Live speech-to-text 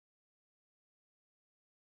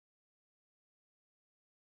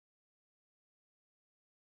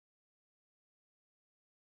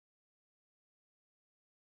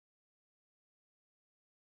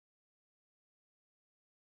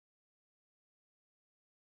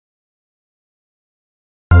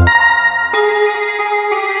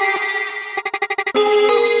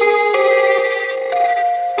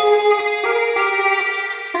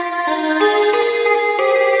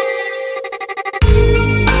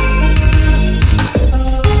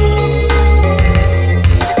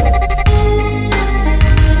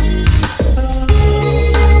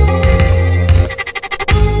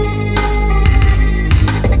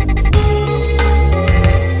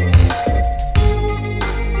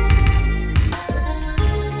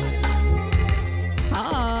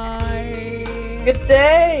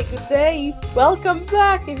Hey, welcome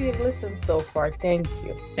back if you've listened so far. Thank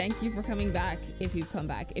you. Thank you for coming back if you've come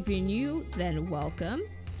back. If you're new, then welcome.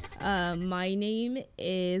 My name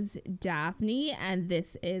is Daphne, and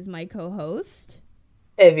this is my co-host,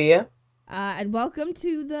 Evia. And welcome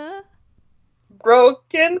to the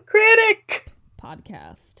Broken Critic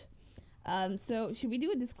podcast. So should we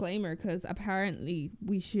do a disclaimer? Because apparently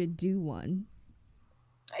we should do one.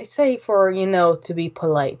 I say for, to be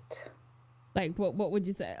polite. Like, what would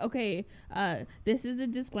you say? Okay, this is a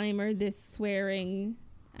disclaimer. This swearing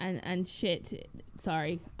and shit.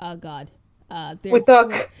 Sorry. Oh, God.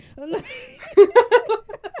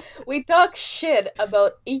 We talk shit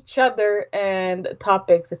about each other and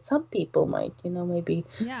topics that some people might, maybe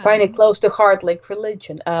find it close to heart, like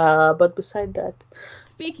religion. But beside that,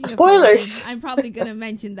 speaking spoilers. Of religion, I'm probably gonna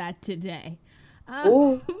mention that today.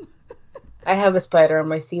 I have a spider on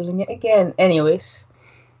my ceiling again. Anyways.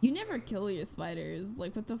 You never kill your spiders.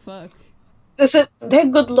 Like, what the fuck? They're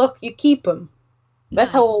good luck. You keep them.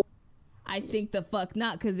 That's how... I think the fuck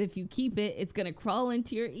not, because if you keep it, it's going to crawl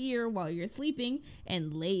into your ear while you're sleeping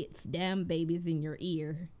and lay its damn babies in your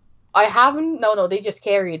ear. I haven't... No, they just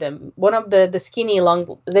carry them. One of the skinny,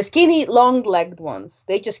 long-legged ones.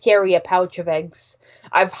 They just carry a pouch of eggs.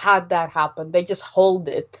 I've had that happen. They just hold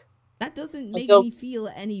it. That doesn't make me feel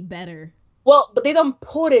any better. Well, but they don't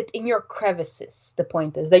put it in your crevices. The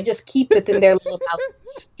point is, they just keep it in their little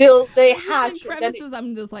mouth till they hatch. In crevices,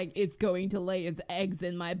 I'm just like, it's going to lay its eggs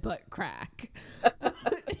in my butt crack.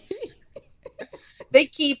 They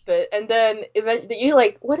keep it, and then eventually you're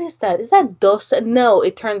like, "What is that? Is that dust?" And no,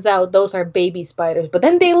 it turns out those are baby spiders. But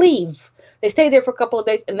then they leave. They stay there for a couple of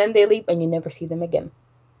days, and then they leave, and you never see them again.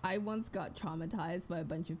 I once got traumatized by a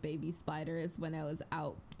bunch of baby spiders when I was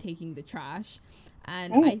out taking the trash.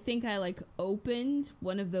 And I think I opened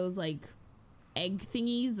one of those egg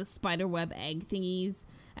thingies, the spider web egg thingies,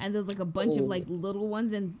 and there's a bunch of little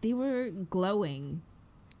ones, and they were glowing.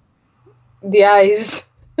 The eyes.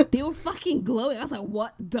 They were fucking glowing. I was like,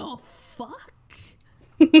 what the fuck?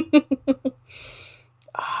 That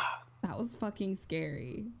was fucking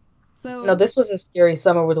scary. So no, this was a scary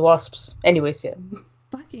summer with wasps. Anyways, yeah.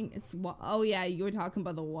 Oh yeah, you were talking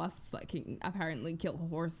about the wasps that can apparently kill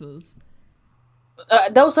horses.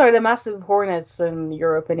 Those are the massive hornets in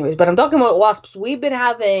Europe anyways. But I'm talking about wasps. We've been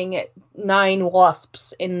having 9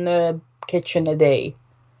 wasps in the kitchen a day,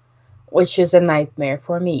 which is a nightmare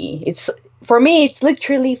for me. It's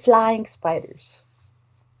literally flying spiders.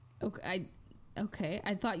 Okay,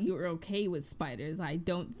 I thought you were okay with spiders. I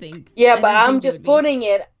don't think... Yeah, but I'm just putting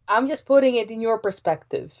it in your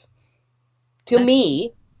perspective. To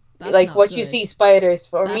me, what good. You see spiders,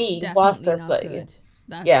 for that's me, wasps are flying.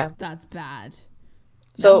 That's bad.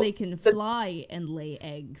 So now they can fly and lay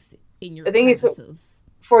eggs in your crevices. The thing is,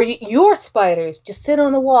 for your spiders, just sit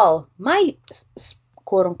on the wall. My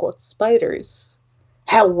quote-unquote spiders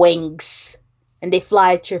have wings, and they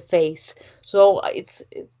fly at your face. So it's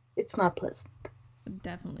not pleasant. It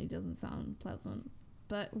definitely doesn't sound pleasant.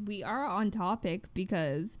 But we are on topic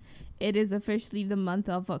because it is officially the month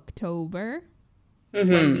of October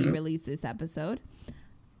when we release this episode.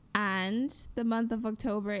 And the month of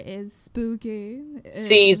October is spooky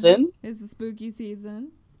season. It's the spooky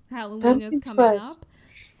season. Halloween is coming up.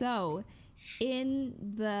 So, in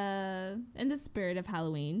the spirit of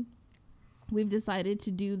Halloween, we've decided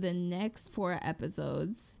to do the next 4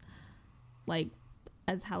 episodes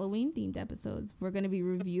as Halloween themed episodes. We're going to be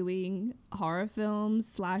reviewing horror films,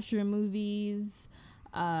 slasher movies,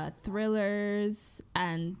 thrillers,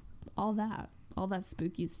 and all that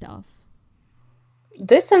spooky stuff.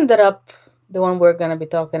 This ended up, the one we're going to be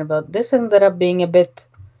talking about, this ended up being a bit,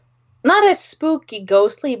 not as spooky,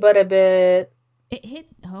 ghostly, but a bit... It hit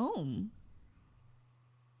home.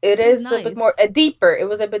 It is nice. A bit more, deeper. It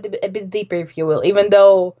was a bit deeper, if you will, even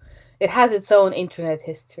though it has its own internet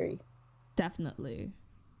history. Definitely.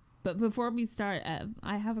 But before we start, Ev,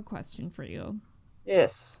 I have a question for you.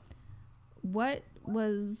 Yes. What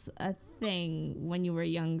was a thing when you were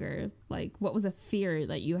younger? What was a fear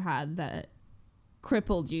that you had that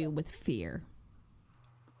crippled you with fear?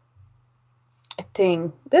 A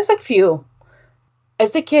thing. There's a few.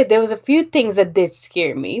 As a kid, there was a few things that did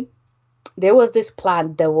scare me. There was this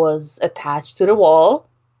plant that was attached to the wall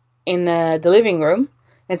in the living room.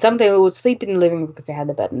 And sometimes we would sleep in the living room because I had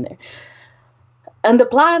the bed in there. And the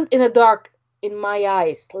plant in the dark, in my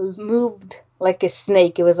eyes, moved like a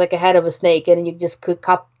snake. It was like a head of a snake. And you just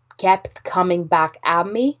kept coming back at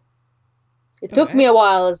me. It took me a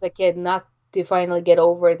while as a kid not to finally get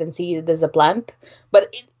over it and see it as a plant.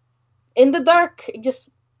 But in the dark,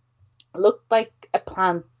 looked like a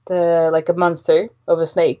plant, like a monster of a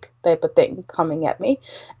snake type of thing coming at me.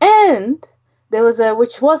 And there was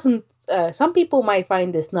which wasn't, some people might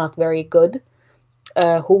find this not very good,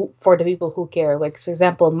 who, for the people who care. Like, for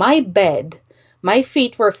example, my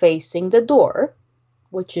feet were facing the door,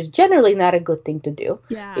 which is generally not a good thing to do.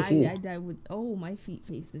 Yeah, If you I would. Oh, my feet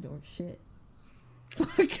face the door. Shit.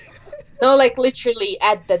 Fuck. No, like literally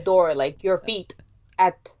at the door, like your feet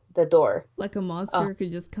at the door. Like a monster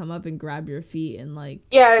could just come up and grab your feet and like,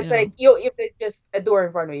 Yeah, you it's know. like if there's just a door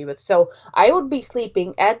in front of you. But so I would be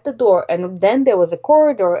sleeping at the door, and then there was a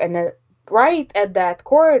corridor, and then right at that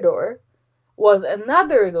corridor was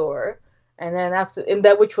another door, and then after in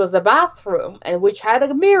that, which was a bathroom, and which had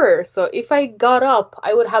a mirror. So if I got up,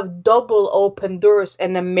 I would have double open doors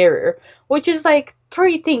and a mirror, which is like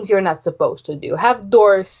three things you're not supposed to do. Have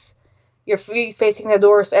doors, your feet facing the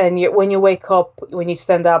doors, and when you wake up, when you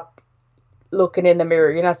stand up, looking in the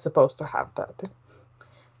mirror, you're not supposed to have that.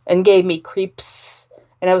 And gave me creeps,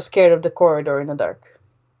 and I was scared of the corridor in the dark.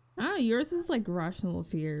 Ah, yours is like rational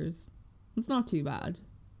fears. It's not too bad.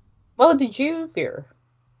 What did you fear?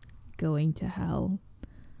 Going to hell.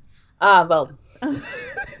 Ah, well.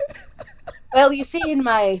 Well, you see, in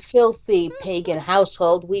my filthy pagan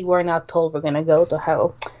household, we were not told we're gonna go to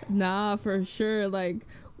hell. Nah, for sure. Like,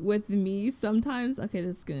 with me, sometimes, okay,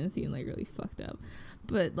 this is gonna seem like really fucked up,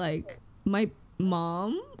 but like, my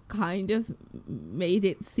mom kind of made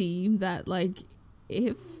it seem that, like,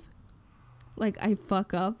 if like I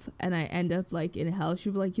fuck up and I end up like in hell,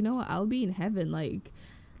 she'll be like, you know what, I'll be in heaven. Like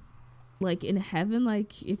in heaven,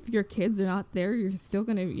 like if your kids are not there, you're still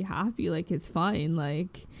gonna be happy. Like, it's fine.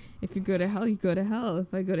 Like, if you go to hell, you go to hell.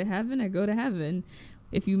 If I go to heaven, I go to heaven.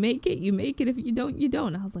 If you make it, you make it. If you don't, you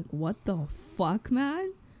don't. I was like, what the fuck,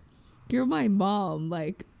 man? You're my mom.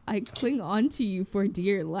 Like, I cling on to you for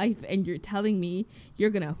dear life, and you're telling me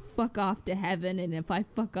you're gonna fuck off to heaven, and if I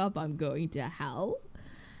fuck up, I'm going to hell?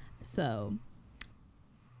 So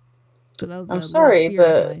that was I'm a sorry, fear of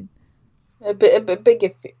but mine. a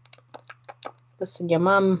big. Listen, your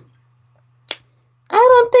mom. I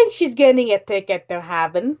don't think she's getting a ticket to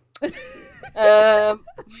heaven.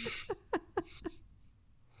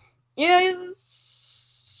 You know,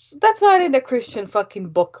 that's not in the Christian fucking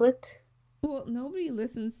booklet. Well, nobody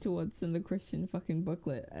listens to what's in the Christian fucking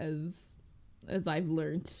booklet, as I've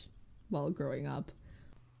learned while growing up.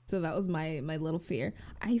 So that was my little fear.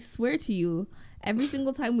 I swear to you, every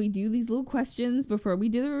single time we do these little questions before we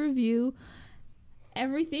do the review,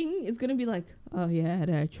 everything is gonna be like, oh yeah, I had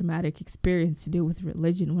a traumatic experience to do with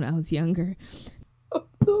religion when I was younger. Oh,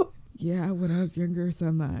 no. Yeah, when I was younger,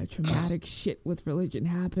 some traumatic shit with religion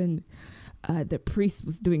happened. The priest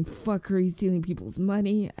was doing fuckery, stealing people's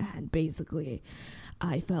money, and basically,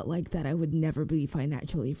 I felt like that I would never be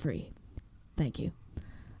financially free. Thank you.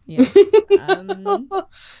 Yeah.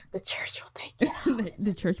 The church will take it.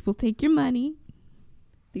 The church will take your money.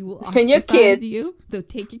 They will And your ostracize kids. you. They'll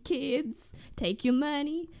take your kids, take your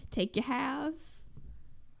money, take your house.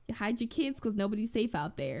 You hide your kids because nobody's safe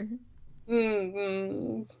out there.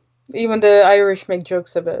 Mm-hmm. Even the Irish make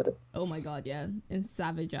jokes about it. Oh my god, yeah. And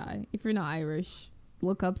Savage Eye. If you're not Irish,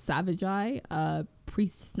 look up Savage Eye,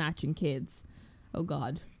 priest snatching kids. Oh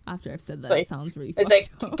god. After I've said that, it sounds really It's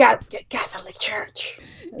fucked like up. Catholic Church.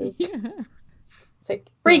 Yeah. It's like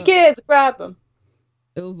free kids, grab them.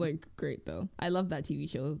 It was like great though. I love that TV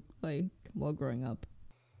show, like, while growing up.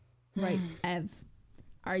 Right, Ev,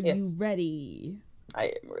 are you ready? I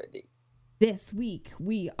am ready. This week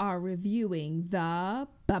we are reviewing the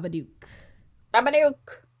Babadook. Babadook.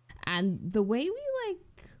 And the way we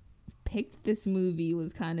like picked this movie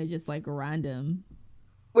was kind of just like random.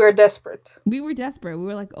 We were desperate. We were desperate. We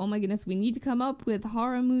were like, oh my goodness, we need to come up with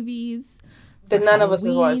horror movies that none of us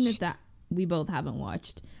have watched. That we both haven't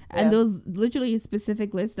watched. Yeah. And those literally a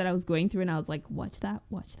specific list that I was going through, and I was like, watch that,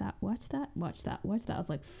 watch that, watch that, watch that, watch that. I was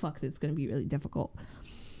like, fuck, this is going to be really difficult.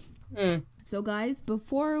 So guys,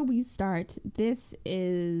 before we start, this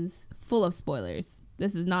is full of spoilers.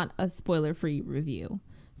 This is not a spoiler-free review.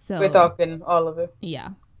 So we're talking all of it.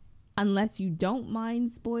 Yeah. Unless you don't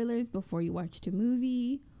mind spoilers before you watch the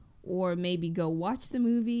movie, or maybe go watch the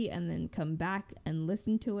movie and then come back and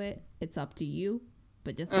listen to it. It's up to you.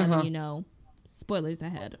 But just letting you know, spoilers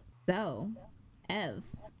ahead. So, Ev,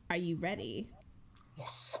 are you ready?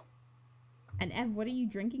 Yes. And Ev, what are you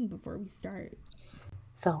drinking before we start?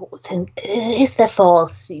 So it's the fall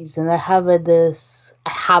season. I have this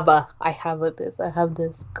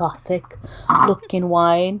gothic looking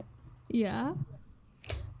wine. Yeah.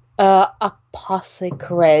 Apothic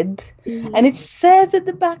red, and it says at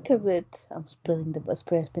the back of it, I'm spilling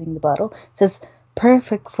the bottle. It says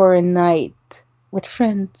perfect for a night With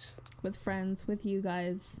friends. With friends, with you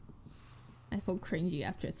guys. I feel cringy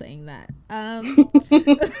after saying that.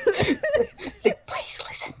 So please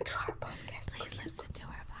listen to our podcast. Please listen to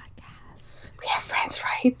our podcast. We are friends,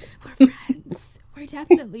 right? We're friends. We're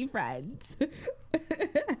definitely friends.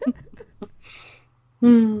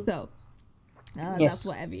 So, Yes. that's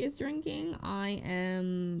what Evie is drinking. I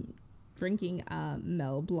am drinking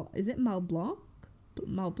Mel Blanc. Is it Mel Blanc?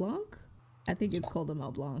 Mel Blanc? I think it's called a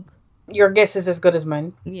Mel Blanc. Your guess is as good as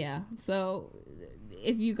mine. Yeah. So,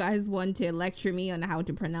 if you guys want to lecture me on how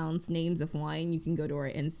to pronounce names of wine, you can go to our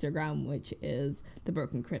Instagram, which is The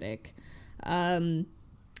Broken Critic, and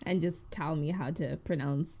just tell me how to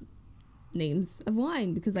pronounce names of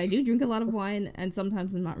wine, because I do drink a lot of wine and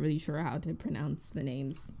sometimes I'm not really sure how to pronounce the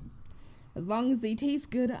names. As long as they taste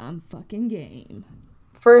good, I'm fucking game.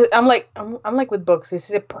 I'm like with books. This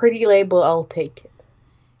is a pretty label. I'll take it.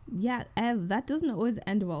 Yeah, Ev, that doesn't always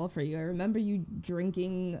end well for you. I remember you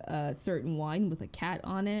drinking a certain wine with a cat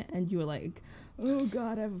on it, and you were like, "Oh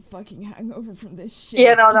God, I have a fucking hangover from this shit."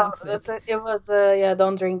 Yeah, no, that's it. It was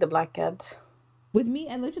don't drink the Black Cat. With me,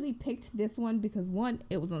 I literally picked this one because, one,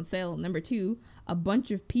 it was on sale. Number two, a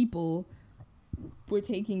bunch of people were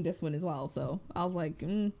taking this one as well. So I was like,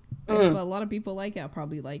 if a lot of people like it, I'll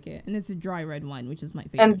probably like it. And it's a dry red wine, which is my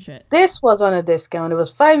favorite shit. This was on a discount. It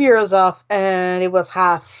was €5 off, and it was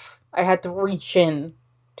half. I had to reach in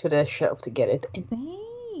to the shelf to get it.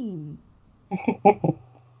 Same.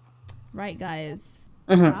 Right, guys.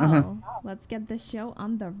 So let's get the show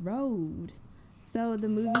on the road. So the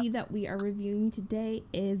movie that we are reviewing today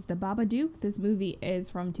is The Babadook. This movie is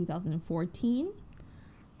from 2014.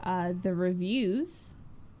 The reviews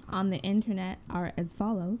on the internet are as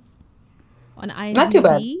follows. On IMDb, not too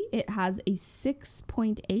bad. It has a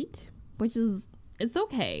 6.8, which is, it's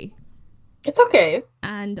okay. It's okay.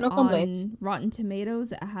 And no complaints. On Rotten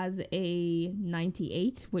Tomatoes, it has a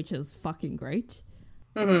 98, which is fucking great.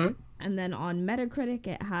 Mm-hmm. And then on Metacritic,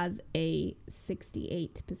 it has a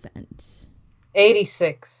 68%.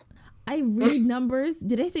 86. I read numbers.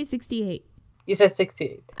 Did I say 68? You said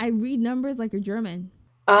 68. I read numbers like a German.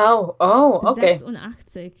 Oh, okay.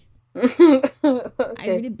 86. Okay. I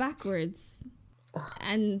read it backwards.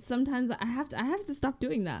 And sometimes I have to stop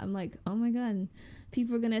doing that. I'm like, oh my God,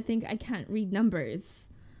 people are going to think I can't read numbers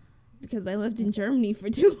because I lived in Germany for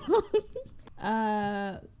too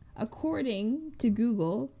long. According to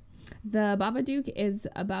Google, The Babadook is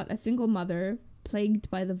about a single mother plagued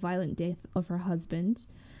by the violent death of her husband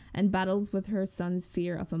and battles with her son's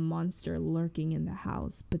fear of a monster lurking in the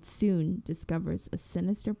house, but soon discovers a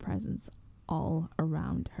sinister presence all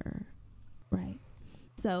around her. Right.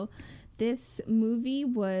 So this movie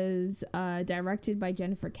was directed by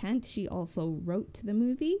Jennifer Kent. She also wrote the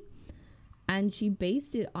movie, and she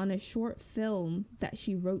based it on a short film that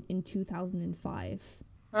she wrote in 2005.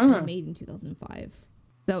 Made in 2005.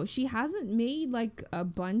 So she hasn't made like a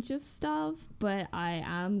bunch of stuff, but I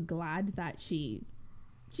am glad that she's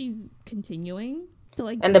continuing to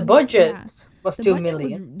like. And the budget was $2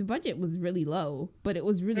 million. The budget was really low, but it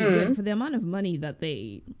was really good for the amount of money that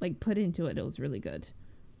they like put into it. It was really good.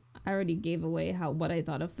 I already gave away what I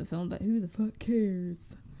thought of the film, but who the fuck cares?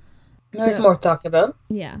 There's more to talk about.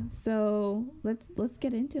 Yeah, so let's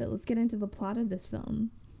get into it. Let's get into the plot of this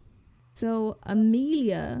film. So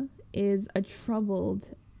Amelia is a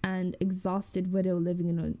troubled and exhausted widow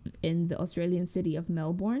living in the Australian city of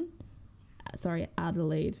Melbourne.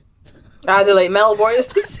 Adelaide. Melbourne.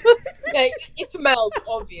 Yeah, it's Mel,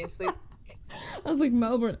 obviously. I was like,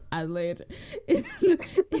 Melbourne, Adelaide. In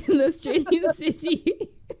the Australian city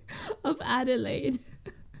of Adelaide.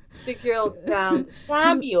 6-year-old son,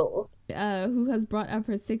 Samuel. Who has brought up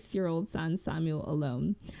her 6-year-old son, Samuel,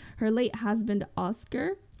 alone. Her late husband,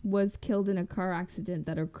 Oscar, was killed in a car accident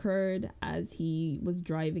that occurred as he was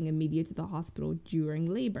driving Amelia to the hospital during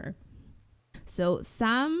labor. So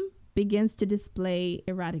Sam begins to display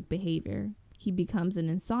erratic behavior. He becomes an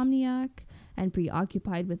insomniac and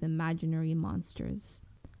preoccupied with imaginary monsters,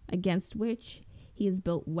 against which he has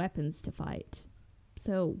built weapons to fight.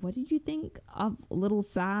 So what did you think of little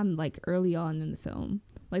Sam, like, early on in the film?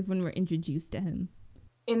 Like, when we're introduced to him?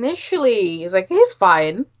 Initially, he was like, he's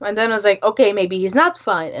fine. And then I was like, okay, maybe he's not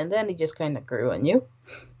fine. And then he just kind of grew on you.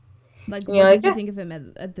 Like, what did you think of him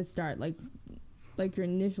at the start? Like your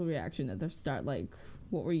initial reaction at the start, like,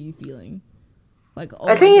 what were you feeling? Like, oh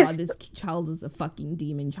my God, this child is a fucking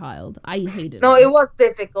demon child. I hated No, him. it was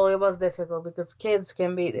difficult. It was difficult because kids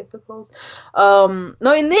can be difficult.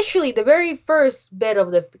 No, initially, the very first bit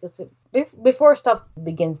of because before stuff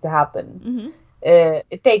begins to happen,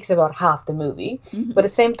 It takes about half the movie, but at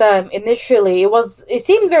the same time, initially it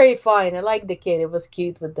seemed very fine. I liked the kid; it was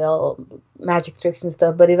cute with the all magic tricks and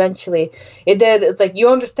stuff. But eventually, it's like you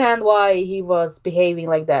understand why he was behaving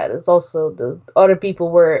like that. It's also the other people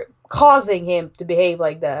were causing him to behave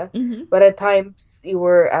like that. But at times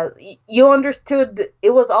you understood it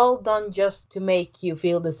was all done just to make you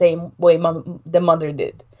feel the same way the mother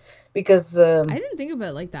did, because I didn't think about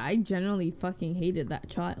it like that. I generally fucking hated that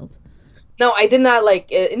child. no, I did not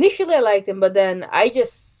like it. Initially I liked him, but then I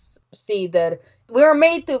just see that we were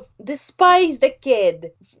made to despise the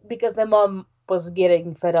kid because the mom was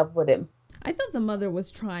getting fed up with him. I thought the mother was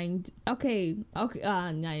trying to, okay,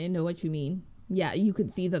 I know what you mean. Yeah, you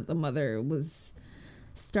could see that the mother was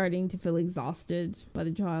starting to feel exhausted by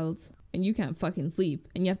the child. And you can't fucking sleep.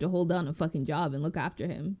 And you have to hold down a fucking job and look after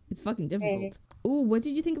him. It's fucking difficult. Ooh, what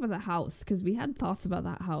did you think about the house? Because we had thoughts about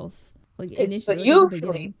that house. Like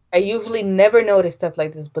initially, I usually never notice stuff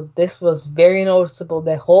like this, but this was very noticeable.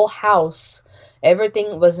 The whole house,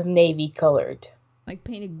 everything was navy colored. Like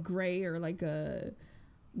painted gray or like a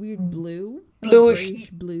weird blue.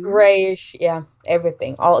 Bluish, grayish, yeah,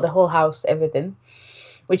 everything. The whole house, everything.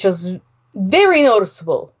 Which was very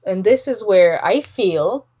noticeable. And this is where I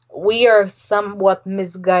feel we are somewhat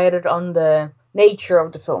misguided on the nature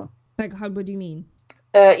of the film. Like, what do you mean?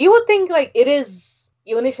 You would think like it is.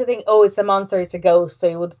 You initially think, oh, it's a monster, it's a ghost.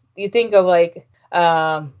 So you think of like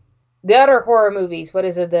the other horror movies. What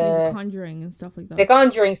is it? The Conjuring and stuff like that. The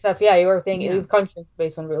Conjuring stuff. Yeah, you were thinking it's Conjuring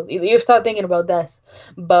based on real. You start thinking about this,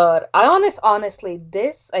 but honestly,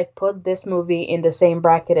 I put this movie in the same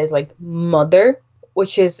bracket as like Mother,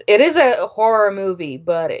 which is a horror movie,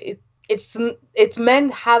 but it's meant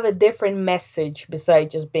to have a different message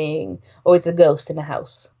besides just being, oh, it's a ghost in a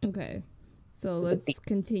house. Okay, so let's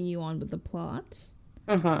continue on with the plot.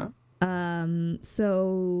 Mm-hmm.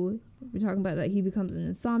 So we're talking about that he becomes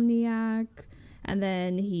an insomniac, and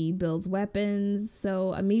then he builds weapons.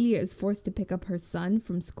 So Amelia is forced to pick up her son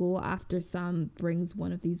from school after Sam brings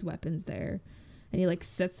one of these weapons there, and he like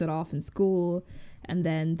sets it off in school, and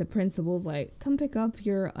then the principal's like, come pick up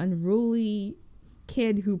your unruly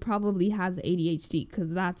kid who probably has ADHD, because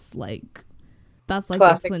that's like Classic. The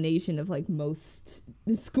explanation of like most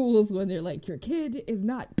schools when they're like, your kid is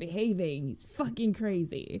not behaving, he's fucking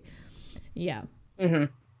crazy. Yeah.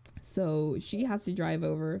 Mm-hmm. So she has to drive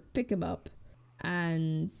over, pick him up,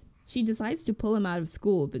 and she decides to pull him out of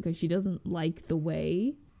school because she doesn't like the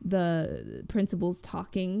way the principal's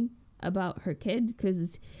talking about her kid,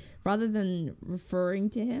 because rather than referring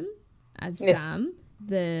to him as Sam,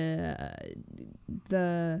 the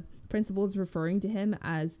principal's referring to him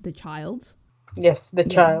as the child. Yes, the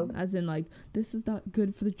child. As in, like, this is not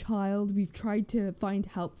good for the child. We've tried to find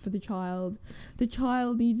help for the child. The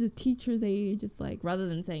child needs a teacher's aid. Just like, rather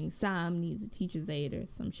than saying Sam needs a teacher's aid or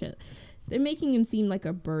some shit, they're making him seem like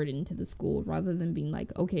a burden to the school rather than being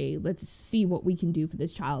like, okay, let's see what we can do for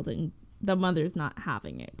this child. And the mother's not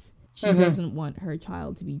having it. She doesn't want her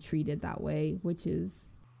child to be treated that way, which is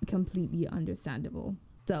completely understandable.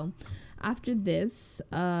 So, after this,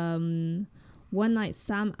 one night,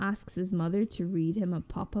 Sam asks his mother to read him a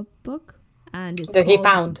pop-up book, and it's that he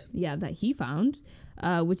found,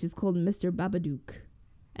 which is called Mr. Babadook,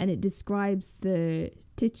 and it describes the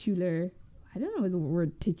titular. I don't know what the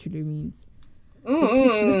word titular means.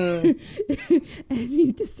 And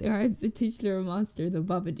he describes the titular monster, the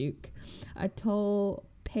Babadook, a tall,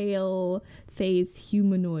 pale-faced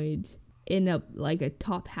humanoid in a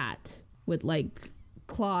top hat with like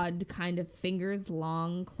clawed kind of fingers,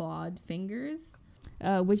 long clawed fingers,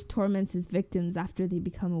 which torments his victims after they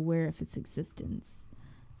become aware of its existence.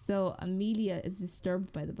 So Amelia is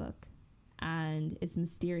disturbed by the book and its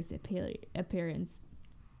mysterious appearance,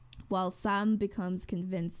 while Sam becomes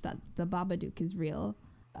convinced that the Babadook is real.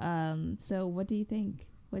 So what do you think?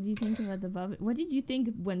 What do you think about the Babadook? What did you think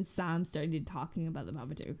when Sam started talking about the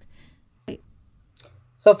Babadook?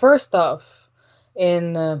 So first off,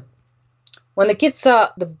 when the kid saw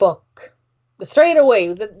the book, straight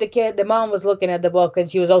away, the mom was looking at the book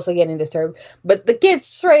and she was also getting disturbed. But the kid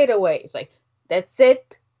straight away is like, that's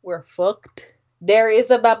it, we're fucked. There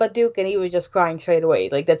is a Babadook, and he was just crying straight away.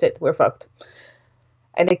 Like, that's it, we're fucked.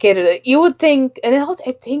 And the kid, you would think, and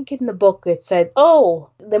I think in the book it said, oh,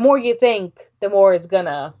 the more you think, the more it's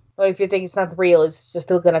gonna, or if you think it's not real, it's just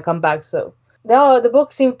still gonna come back. So, no, the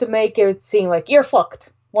book seemed to make it seem like you're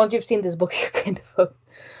fucked. Once you've seen this book, you're kind of fucked.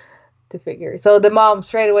 To figure. So the mom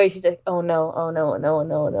straight away, she's like, oh no,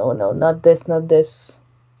 not this.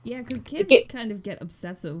 Yeah, because kids kind of get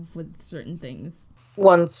obsessive with certain things.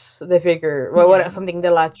 Once they figure, what something they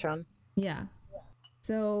latch on. Yeah.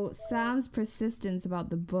 So Sam's persistence about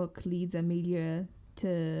the book leads Amelia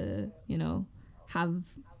to, have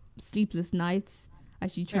sleepless nights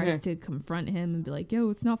as she tries to confront him and be like, yo,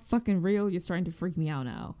 it's not fucking real. You're starting to freak me out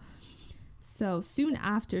now. So soon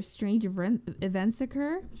after, strange events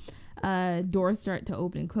occur. Doors start to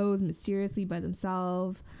open and close mysteriously by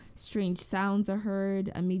themselves. Strange sounds are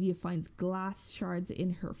heard. Amelia finds glass shards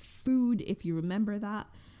in her food, if you remember that.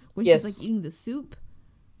 When she's like eating the soup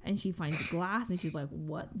and she finds glass and she's like,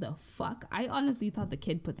 what the fuck? I honestly thought the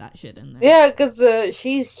kid put that shit in there. Yeah, because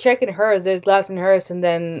she's checking hers. There's glass in hers, and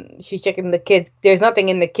then she's checking the kids. There's nothing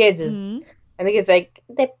in the kids'. And the kid's like,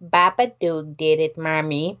 the Babadook did it,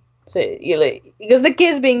 mommy. So you're like, because the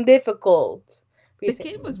kid's being difficult. The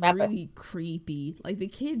kid was really creepy. Like, the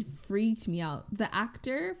kid freaked me out. The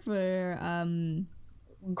actor for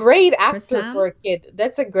great actor for a kid.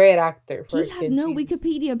 That's a great actor for a kid. He has no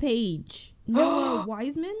Wikipedia page. Noah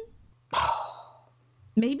Wiseman?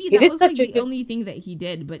 Maybe that was like the only thing that he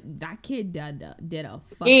did, but that kid did a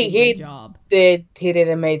fucking good job. He did an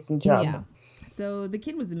amazing job. Yeah. So the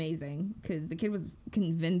kid was amazing because the kid was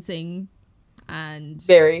convincing and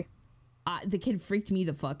very. The kid freaked me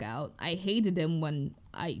the fuck out. I hated him when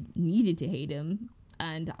I needed to hate him,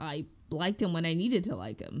 and I liked him when I needed to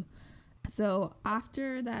like him. So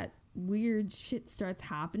after that weird shit starts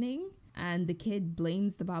happening and the kid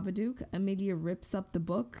blames the Babadook, Amelia rips up the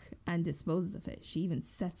book and disposes of it. She even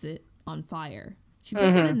sets it on fire. She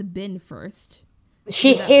puts it in the bin first.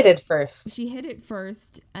 She hid it first. She hid it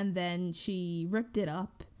first, and then she ripped it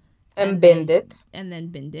up. And binned it. And then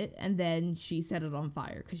binned it. And then she set it on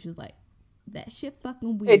fire because she was like, that shit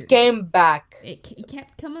fucking weird. It came back. It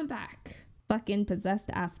kept coming back. Fucking possessed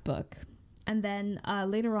ass book. And then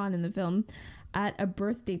later on in the film, at a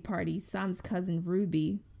birthday party, Sam's cousin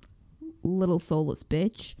Ruby, little soulless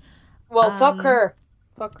bitch. Well, fuck her.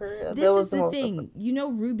 Fuck her. This is the thing. You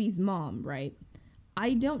know Ruby's mom, right?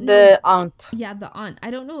 I don't know. The aunt. Yeah, the aunt.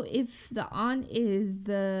 I don't know if the aunt is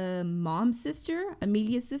the mom's sister,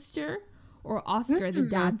 Amelia's sister, or Oscar, the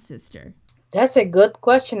dad's sister. That's a good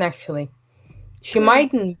question, actually. She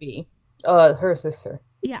mightn't be her sister.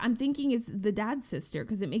 Yeah, I'm thinking it's the dad's sister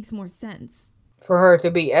because it makes more sense. For her to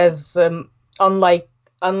be as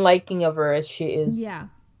unliking of her as she is. Yeah.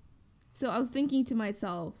 So I was thinking to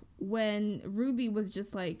myself, when Ruby was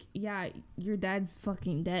just like, yeah, your dad's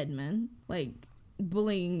fucking dead, man. Like,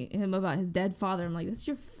 bullying him about his dead father. I'm like, that's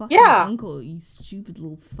your fucking uncle, you stupid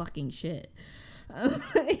little fucking shit.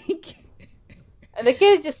 Like... And the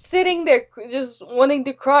kid's just sitting there, just wanting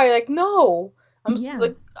to cry. Like, no. I'm just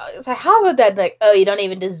like, how about that? Like, oh, you don't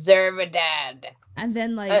even deserve a dad. And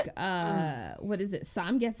then, like, what is it?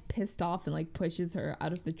 Sam gets pissed off and, like, pushes her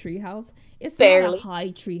out of the treehouse. It's not a high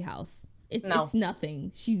treehouse. It's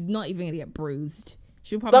nothing. She's not even gonna get bruised.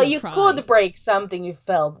 She'll probably cry. Could break something you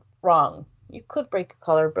felt wrong. You could break a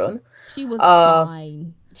collarbone. She was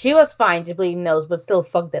fine. She was fine. She bleeding nose, but still,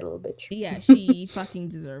 fuck that little bitch. Yeah, she fucking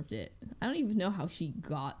deserved it. I don't even know how she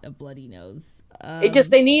got a bloody nose.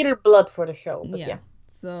 They needed blood for the show. But yeah.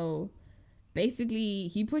 So basically,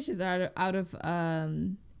 he pushes her out of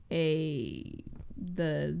the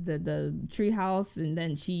treehouse, and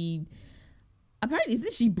then she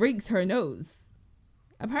breaks her nose.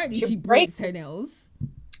 Apparently, she breaks her nose.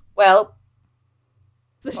 Well.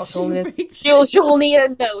 So she'll need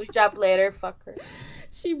a nose job later. Fuck her.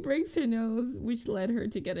 She breaks her nose, which led her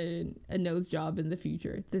to get a nose job in the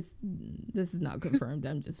future. This is not confirmed.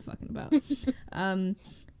 I'm just fucking about.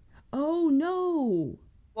 Oh no.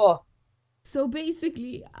 What? So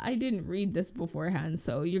basically, I didn't read this beforehand,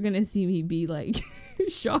 so you're gonna see me be like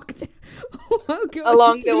shocked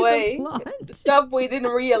along the way. Stuff we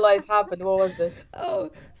didn't realize happened. What was it?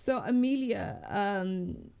 Oh, so Amelia,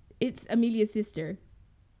 it's Amelia's sister.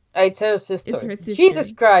 It's her sister. It's her sister.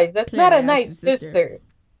 Jesus Christ, that's not a nice sister.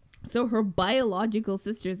 So her biological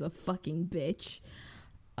sister's a fucking bitch.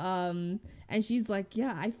 And she's like,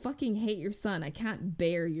 yeah, I fucking hate your son. I can't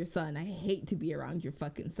bear your son. I hate to be around your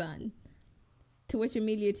fucking son. To which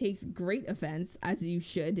Amelia takes great offense, as you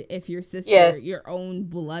should, if your sister, your own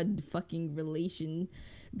blood fucking relation,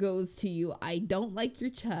 goes to you, I don't like your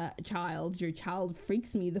child. Your child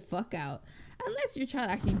freaks me the fuck out. Unless your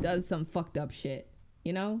child actually does some fucked up shit.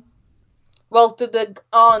 You know? Well, to the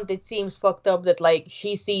aunt, it seems fucked up that, like,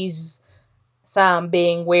 she sees Sam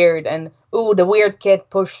being weird and, ooh, the weird kid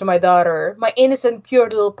pushed my daughter, my innocent, pure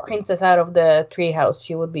little princess out of the treehouse.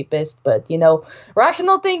 She would be pissed, but,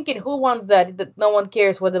 rational thinking, who wants that? No one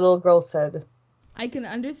cares what the little girl said. I can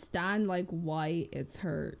understand, like, why it's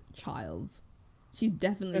her child. She's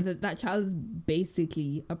definitely, that child is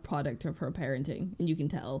basically a product of her parenting, and you can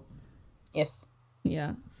tell. Yes.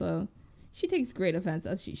 Yeah, so... She takes great offense,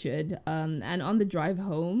 as she should. And on the drive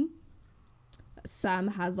home, Sam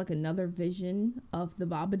has like another vision of the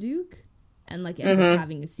Babadook and like ends up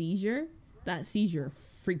having a seizure. That seizure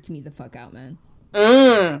freaked me the fuck out, man.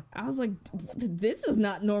 I was like, this is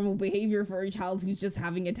not normal behavior for a child who's just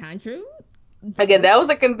having a tantrum. Again, that was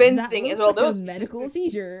a convincing as well. That was a medical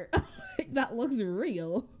seizure. That looks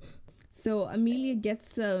real. So Amelia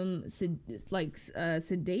gets some sedatives.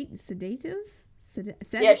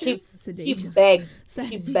 Yeah, she begs.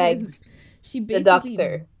 She begs. She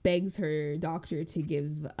basically begs her doctor to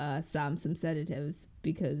give Sam some sedatives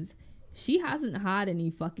because she hasn't had any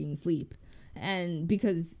fucking sleep, and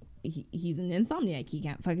because he's an insomniac, he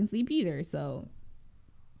can't fucking sleep either. So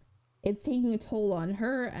it's taking a toll on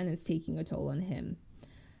her, and it's taking a toll on him.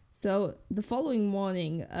 So the following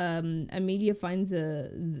morning, Amelia finds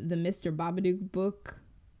the Mr. Babadook book,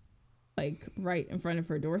 like right in front of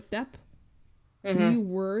her doorstep. New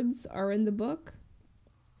words are in the book,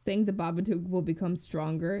 saying the Babadook will become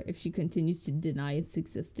stronger if she continues to deny its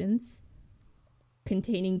existence,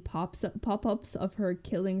 containing pop-ups of her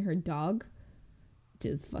killing her dog, which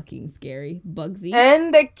is fucking scary. Bugsy.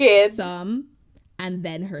 And the kid. Some. And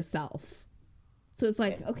then herself. So it's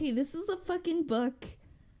like, okay, this is a fucking book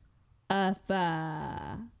of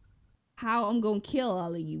how I'm gonna kill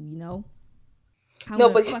all of you, you know?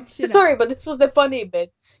 But this was the funny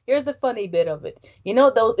bit. Here's the funny bit of it. You know,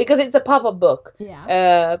 though, because it's a pop-up book.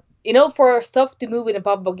 Yeah. You know, for stuff to move in a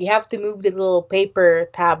pop-up book, you have to move the little paper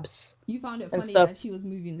tabs. You found it funny that she was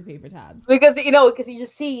moving the paper tabs. Because, because you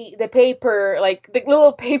just see the paper, like, the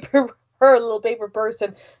little paper, her little paper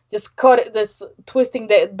person just twisting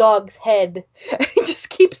the dog's head. It just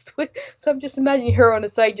keeps twisting. So I'm just imagining her on the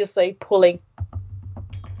side just, like, pulling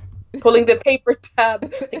the paper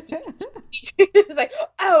tab. It's like,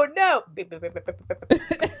 oh no!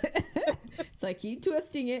 It's like you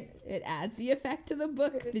twisting it. It adds the effect to the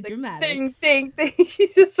book. It's the dramatics. Ding, ding, ding.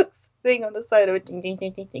 She's just sitting on the side of it. Ding, ding,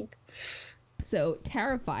 ding, ding, ding. So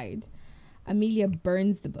terrified, Amelia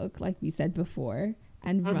burns the book, like we said before,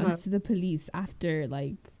 and runs to the police after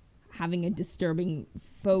like having a disturbing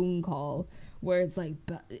phone call where it's like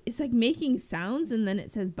making sounds and then it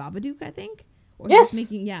says Babadook, I think. Or yes.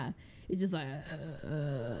 It's just like,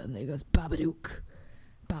 and then it goes Babadook,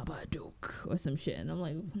 or some shit. And I'm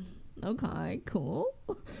like, okay, cool.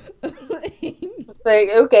 It's like,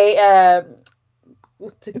 okay,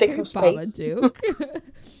 take some space. Babadook.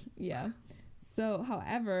 Yeah. So,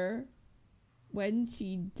 however, when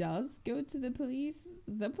she does go to the police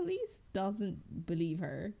doesn't believe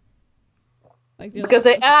her. Like because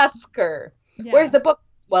they ask her, where's the book?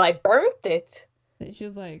 Well, I burnt it. She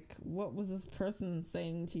was like, what was this person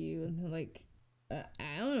saying to you? And they're like, I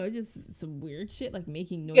don't know, just some weird shit, like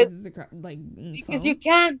making noises because you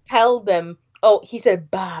can't tell them, oh, he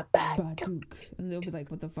said Babadook. And they'll be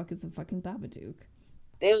like, what the fuck is a fucking Babadook?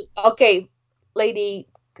 Okay, lady,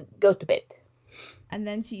 go to bed. And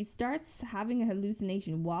then she starts having a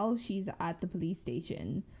hallucination while she's at the police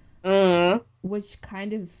station, which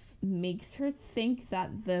kind of makes her think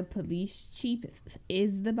that the police chief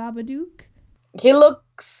is the Babadook. He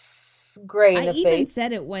looks great in the face. I even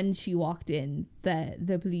said it when she walked in that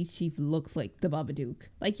the police chief looks like the Babadook.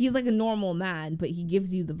 Like, he's like a normal man, but he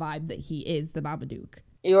gives you the vibe that he is the Babadook.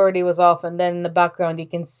 He already was off, and then in the background you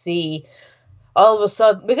can see all of a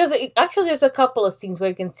sudden, because actually there's a couple of scenes where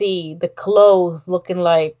you can see the clothes looking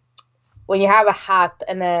like when you have a hat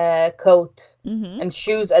and a coat and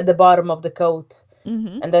shoes at the bottom of the coat.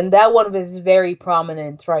 And then that one was very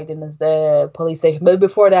prominent right in the police station. But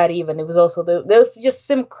before that, even it was also there was just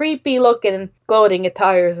some creepy looking clothing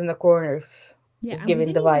attires in the corners. Yeah, just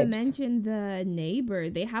giving the vibes. Even mention the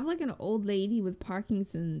neighbor. They have like an old lady with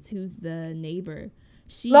Parkinson's who's the neighbor.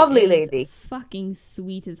 Lovely lady, fucking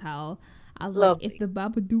sweet as hell. I was lovely. Like, if the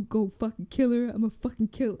Babadook go fucking kill her, I'm gonna fucking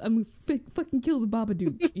kill the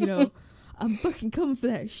Babadook. You know, I'm fucking coming for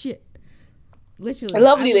that shit. Literally. A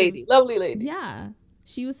lovely lady. Yeah.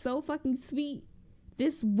 She was so fucking sweet.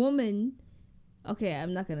 This woman. Okay,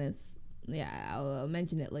 I'm not gonna. Yeah, I'll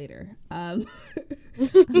mention it later. I'm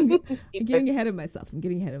getting ahead of myself.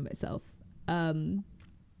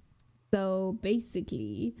 So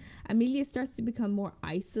basically, Amelia starts to become more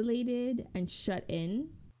isolated and shut in.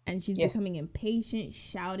 And she's becoming impatient,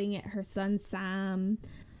 shouting at her son Sam,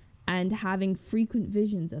 and having frequent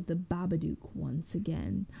visions of the Babadook once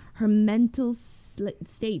again. Her mental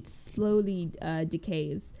state slowly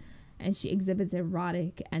decays, and she exhibits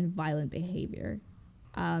erotic and violent behavior,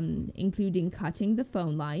 including cutting the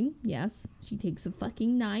phone line. Yes, she takes a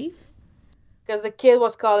fucking knife. Because the kid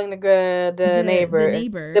was calling the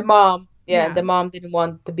neighbor, the mom. Yeah, and the mom didn't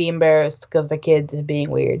want to be embarrassed because the kid is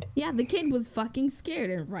being weird. Yeah, the kid was fucking scared,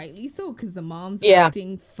 and rightly so, because the mom's Yeah.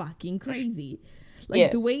 acting fucking crazy. Like,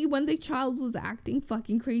 Yes. the way when the child was acting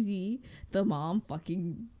fucking crazy, the mom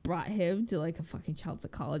fucking brought him to, like, a fucking child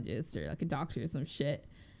psychologist or, like, a doctor or some shit.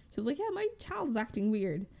 She was like, yeah, my child's acting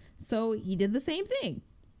weird. So he did the same thing.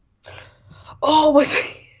 Oh, was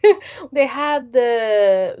they had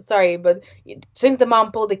sorry, but since the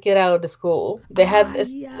mom pulled the kid out of the school, they had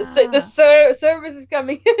the services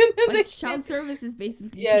coming in. Like, child services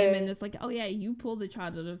basically came in. It's like, oh yeah, you pulled the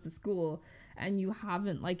child out of the school and you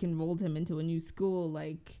haven't, like, enrolled him into a new school.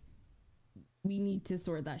 Like, we need to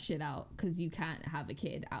sort that shit out because you can't have a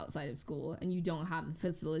kid outside of school and you don't have the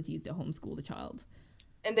facilities to homeschool the child.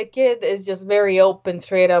 And the kid is just very open,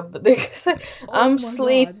 straight up. I'm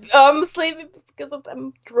sleeping because of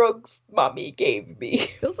them drugs mommy gave me.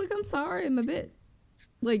 It was like, I'm sorry, I'm a bit,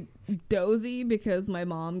 like, dozy because my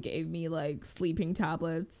mom gave me, like, sleeping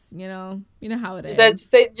tablets. You know how it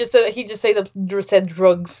is. He just said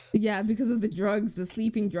drugs. Yeah, because of the drugs, the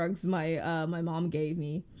sleeping drugs my mom gave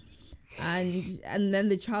me, and then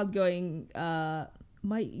the child going,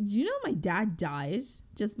 my dad died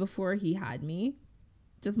just before he had me.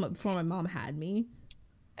 Before my mom had me.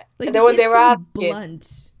 Like, and then when they were asking,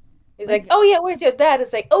 blunt. He's like, oh yeah, where's your dad?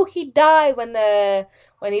 It's like, oh, he died when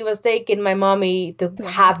he was taking my mommy to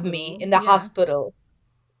have me in the hospital.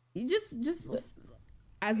 Just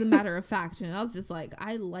as a matter of fact, and I was just like,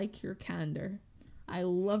 I like your candor. I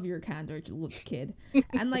love your candor, little kid.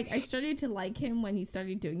 And, like, I started to like him when he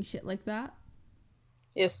started doing shit like that.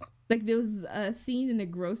 Yes. Like, there was a scene in a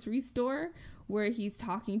grocery store where he's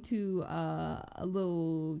talking to a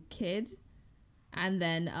little kid, and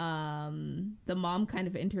then the mom kind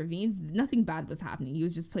of intervenes. Nothing bad was happening. He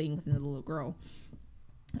was just playing with another little girl.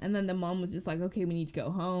 And then the mom was just like, okay, we need to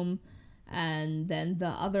go home. And then the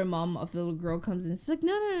other mom of the little girl comes in. She's like,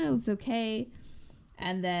 no, it's okay.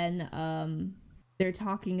 And then they're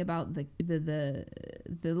talking about the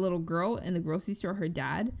little girl in the grocery store, her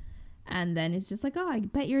dad. And then it's just like, oh, I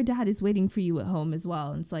bet your dad is waiting for you at home as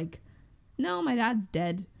well. And it's like, no, my dad's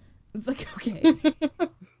dead. It's like, okay.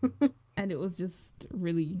 And it was just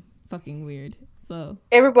really fucking weird. So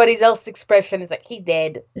everybody's else expression is like, he's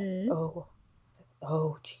dead. Oh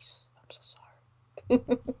jeez, I'm so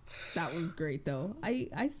sorry. That was great though.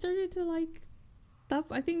 I started to like,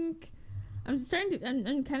 I think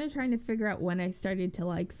I'm kind of trying to figure out when I started to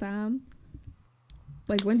like Sam.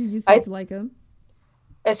 Like, when did you start to like him?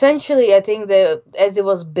 Essentially, I think that as it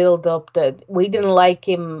was built up, that we didn't like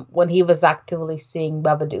him when he was actively seeing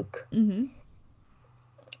Babadook. Mm-hmm.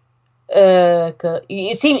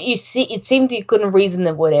 It seemed you couldn't reason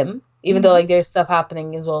it with him, even though, like, there's stuff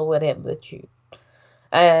happening as well with him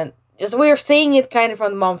and just we're seeing it kind of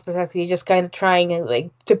from the mom's perspective. You're just kind of trying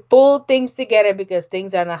like to pull things together because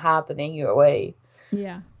things are not happening your way.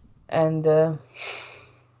 Yeah. And then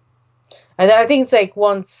I think it's like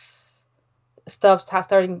once stuff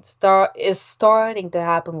is starting to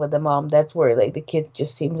happen with the mom, that's where, like, the kid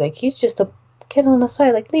just seems like he's just a kid on the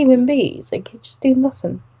side, like, leave him be. It's like, he's just doing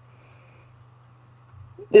nothing.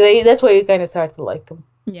 That's why you kind of start to like him.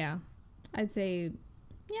 Yeah, I'd say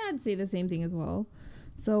the same thing as well.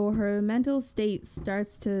 So her mental state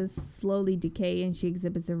starts to slowly decay, and she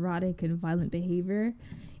exhibits erotic and violent behavior,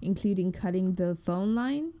 including cutting the phone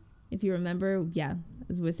line. If you remember, yeah,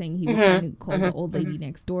 as we were saying, he was trying to call the old lady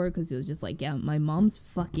next door because he was just like, yeah, my mom's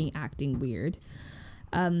fucking acting weird.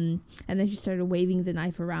 And then she started waving the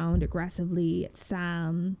knife around aggressively at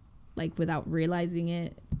Sam, like, without realizing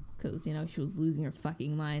it, because, she was losing her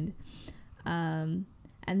fucking mind.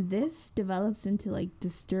 And this develops into, like,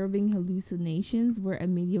 disturbing hallucinations where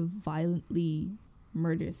Amelia violently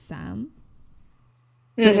murders Sam.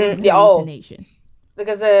 Mm-hmm. Hallucination.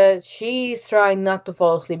 Because she's trying not to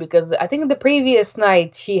fall asleep, because I think the previous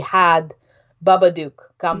night she had Babadook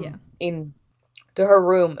come in to her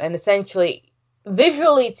room, and essentially,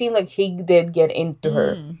 visually, it seemed like he did get into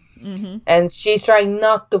her. Mm-hmm. And she's trying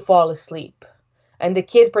not to fall asleep. And the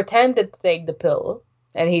kid pretended to take the pill,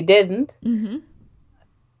 and he didn't. Mm-hmm.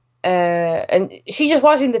 And she's just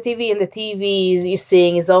watching the TV, and the TV you're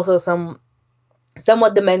seeing is also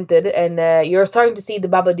somewhat demented, and you're starting to see the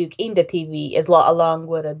Babadook in the TV along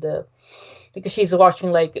with it, because she's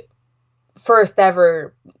watching, like, first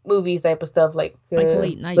ever movies type of stuff, like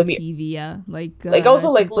late night TV, yeah, like also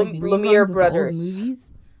like Lumiere Brothers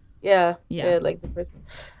movies. Yeah, like the first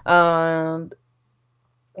one.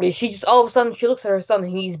 She just all of a sudden she looks at her son,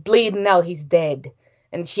 and he's bleeding out, he's dead,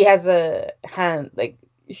 and she has a hand, like,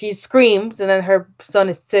 she screams, and then her son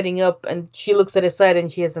is sitting up, and she looks at his side, and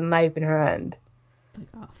she has a knife in her hand. Like,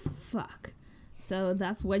 oh fuck. So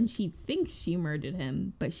that's when she thinks she murdered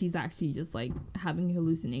him, but she's actually just like having a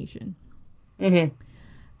hallucination.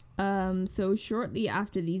 So shortly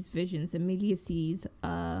after these visions, Amelia sees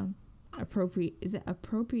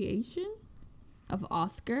appropriation of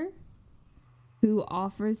Oscar, who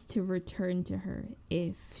offers to return to her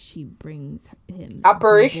if she brings him.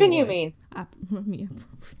 Apparition, you mean? Appropriation.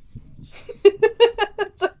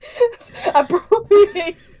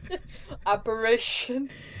 Apparition.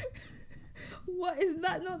 What is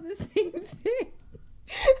that? Not the same thing.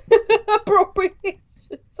 Appropriation.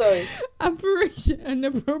 Sorry. An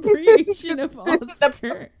appropriation of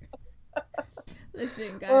Oscar.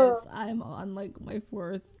 Listen, guys, I'm on like my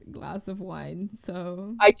 4th glass of wine,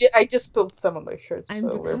 so I just spilled some on my shirt. I'm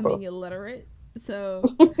becoming illiterate. So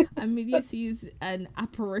Amelia sees an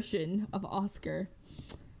apparition of Oscar,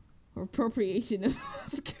 or appropriation of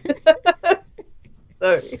Oscar.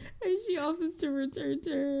 Sorry. And she offers to return to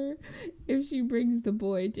her if she brings the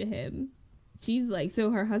boy to him. She's like, so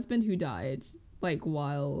her husband who died, like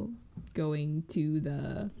while going to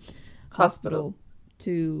the hospital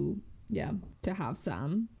to have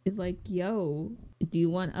Sam, is like, yo, do you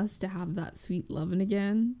want us to have that sweet loving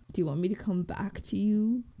again? Do you want me to come back to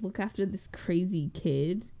you, look after this crazy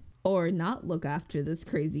kid, or not look after this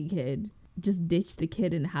crazy kid, just ditch the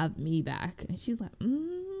kid and have me back? And she's like,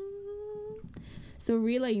 So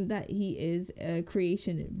realizing that he's a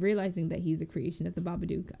creation of the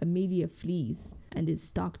Babadook, Amelia flees and is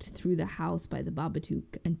stalked through the house by the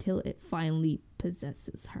Babadook until it finally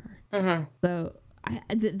possesses her. So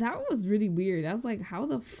that was really weird. I was like, how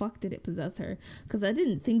the fuck did it possess her? Because I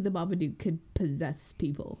didn't think the Babadook could possess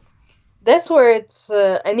people. That's where it's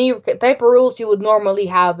any type of rules you would normally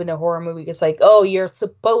have in a horror movie. It's like, oh, you're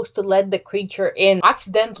supposed to let the creature in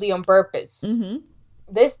accidentally on purpose.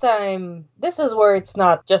 This time, this is where it's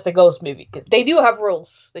not just a ghost movie, because they do have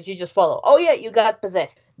rules that you just follow. Oh yeah, you got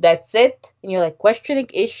possessed. That's it. And you're like questioning,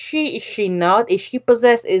 is she not? Is she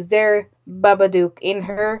possessed? Is there Babadook in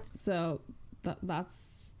her? So that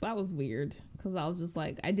was weird, because I was just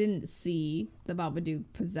like, I didn't see the Babadook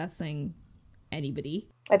possessing anybody.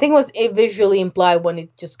 I think it was visually implied when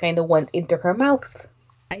it just kind of went into her mouth.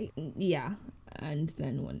 And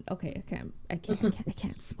then when I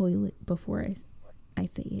can't spoil it before I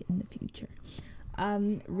say it in the future.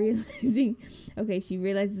 She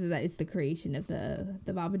realizes that it's the creation of the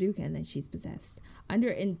Babadook, and then she's possessed. Under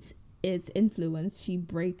its influence, she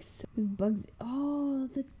breaks his bugs. Oh,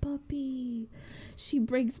 the puppy! She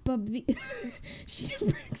breaks Bubby's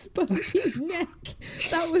neck.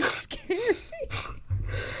 That was scary.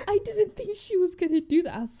 I didn't think she was gonna do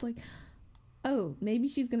that. I was like, oh, maybe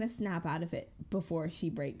she's gonna snap out of it before she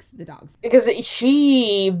breaks the dog's. Because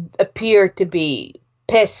she appeared to be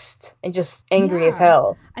pissed and just angry as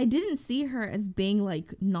hell. I didn't see her as being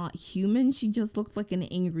like not human. She just looked like an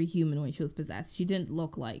angry human when she was possessed. She didn't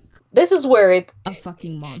look like this is where a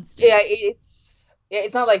fucking monster. Yeah, it's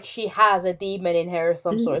not like she has a demon in her or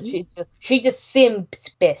some sort. She just seems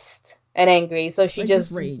pissed and angry. So she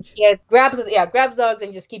just rage. grabs dogs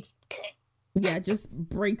and just keeps just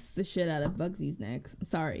breaks the shit out of Bugsy's neck.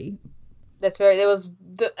 Sorry. That's very. There was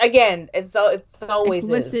again. It's always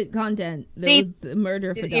explicit content. There was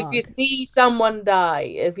murder for dog. If you see someone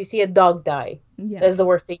die, if you see a dog die, that's the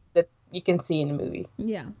worst thing that you can see in a movie.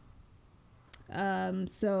 Yeah.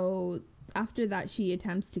 So after that, she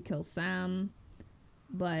attempts to kill Sam,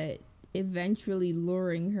 but eventually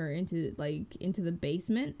luring her into the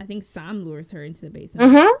basement. I think Sam lures her into the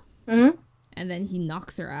basement. And then he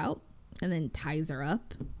knocks her out and then ties her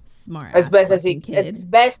up. Smart. As best as he can. As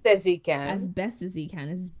best as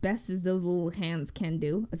those little hands can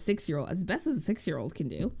do. As best as a 6-year-old can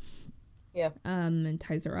do. Yeah. And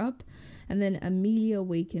ties her up. And then Amelia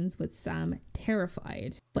awakens with Sam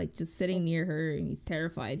terrified. Like just sitting near her, and he's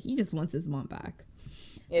terrified. He just wants his mom back.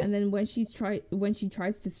 Yeah. And then when she tries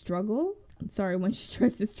to strangle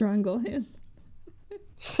him.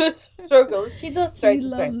 Struggle. She does try to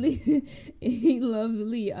strangle. He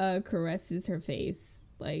lovely caresses her face,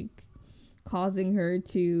 like causing her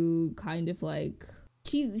to kind of like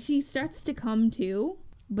she starts to come to,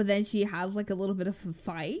 but then she has like a little bit of a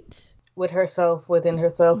fight within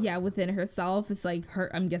herself. Yeah, within herself. It's like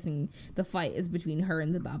I'm guessing the fight is between her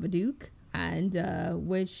and the Babadook, and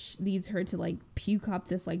which leads her to like puke up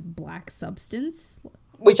this like black substance,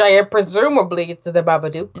 which I presumably it's the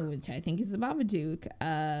Babadook, which I think is the Babadook,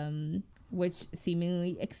 which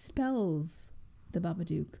seemingly expels the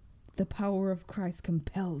Babadook. The power of Christ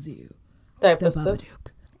compels you. The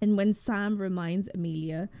Babadook. And when Sam reminds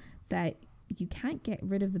Amelia that you can't get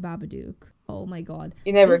rid of the Babadook, oh my god,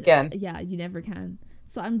 you never can. Yeah, you never can.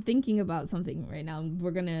 So I'm thinking about something right now.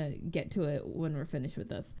 We're gonna get to it when we're finished with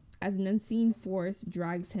this. As an unseen force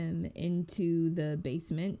drags him into the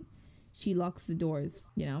basement, she locks the doors,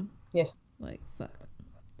 you know? Yes. Like, fuck.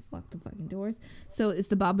 Just lock the fucking doors. So it's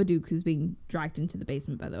the Babadook who's being dragged into the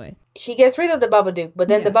basement, by the way. She gets rid of the Babadook, but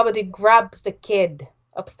then the Babadook grabs the kid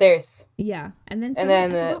upstairs. Yeah. And then I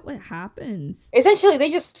forgot what happens. Essentially,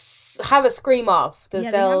 they just have a scream off to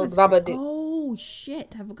tell Babadook. Oh,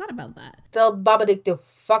 shit. I forgot about that. Tell Babadook to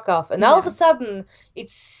fuck off. And all of a sudden,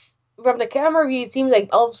 it's... From the camera view, it seems like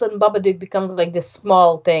all of a sudden Babadook becomes like this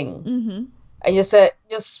small thing. Mm-hmm. And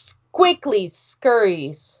just quickly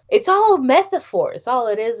scurries. It's all metaphors. All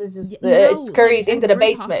it is just it scurries into the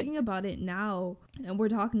basement. We're talking about it now, and we're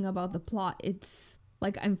talking about the plot. It's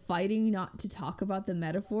like I'm fighting not to talk about the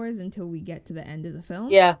metaphors until we get to the end of the film.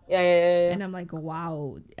 Yeah. And I'm like,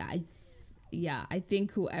 wow. I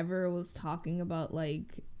think whoever was talking about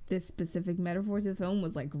like this specific metaphor to the film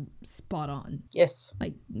was like spot on. Yes.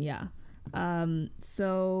 Like, yeah.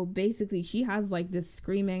 So basically she has like this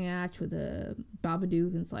screaming match with a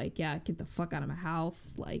Babadook, and it's like, yeah, get the fuck out of my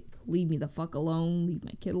house, like leave me the fuck alone, leave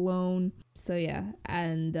my kid alone. So yeah,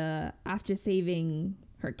 and after saving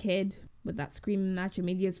her kid with that screaming match,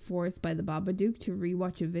 Amelia is forced by the Babadook to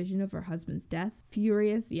rewatch a vision of her husband's death.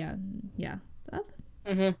 Furious, yeah, that's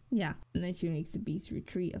yeah. And then she makes the beast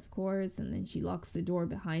retreat, of course, and then she locks the door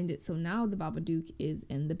behind it. So now the Babadook is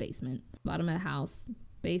in the basement, bottom of the house,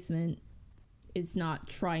 basement. It's not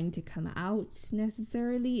trying to come out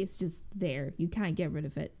necessarily, it's just there. You can't get rid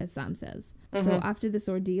of it, as Sam says. So after this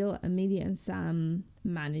ordeal, Amelia and Sam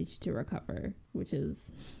manage to recover, which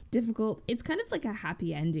is difficult. It's kind of like a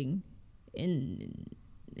happy ending, in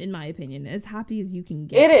my opinion, as happy as you can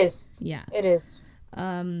get. It is. Yeah, it is.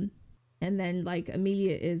 And then like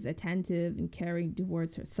Amelia is attentive and caring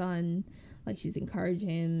towards her son, like she's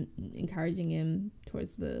encouraging him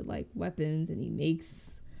towards the like weapons, and he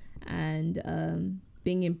makes, and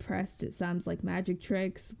being impressed at Sam's like magic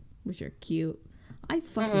tricks, which are cute. I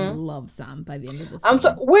fucking love Sam by the end of this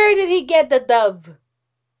film. Where did he get the dove?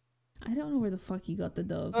 I don't know where the fuck he got the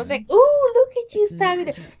dove. I was like, ooh, look at you, Sam.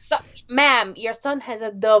 So, ma'am, your son has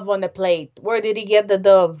a dove on the plate. Where did he get the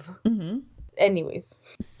dove? Anyways,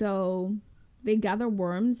 so they gather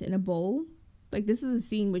worms in a bowl. Like, this is a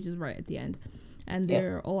scene which is right at the end, and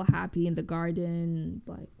they're all happy in the garden,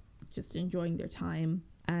 like just enjoying their time.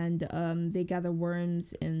 And they gather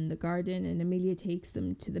worms in the garden, and Amelia takes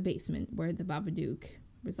them to the basement where the Babadook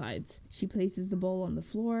resides. She places the bowl on the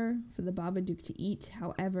floor for the Babadook to eat.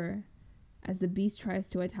 However, as the beast tries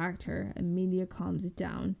to attack her, Amelia calms it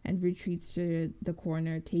down and retreats to the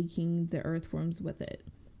corner, taking the earthworms with it.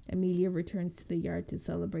 Amelia returns to the yard to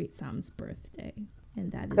celebrate Sam's birthday.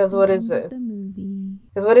 And that is the end of the movie.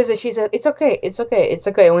 Because what is it? She said, it's okay.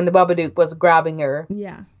 When the Babadook was grabbing her.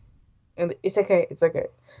 Yeah. And it's okay.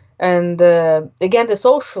 And again, it's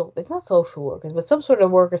not social workers, but some sort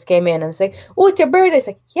of workers came in and say, oh, it's your birthday. It's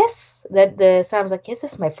like, yes. That Sam's like, yes,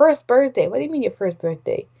 it's my first birthday. What do you mean your first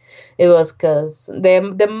birthday? It was because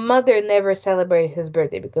the mother never celebrated his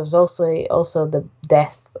birthday because also the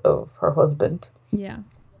death of her husband. Yeah.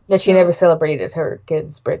 That she never celebrated her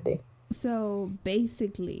kid's birthday. So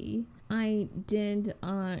basically, I did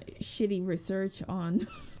shitty research on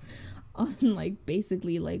like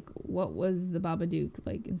basically like what was the Babadook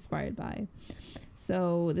like inspired by.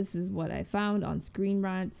 So this is what I found on Screen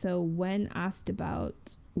Rant. So when asked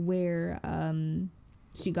about where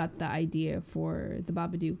she got the idea for the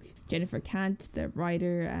Babadook, Jennifer Kant, the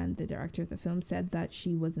writer and the director of the film, said that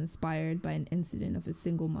she was inspired by an incident of a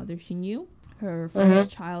single mother she knew. Her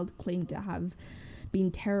first child claimed to have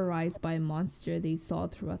been terrorized by a monster they saw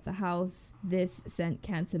throughout the house. This sent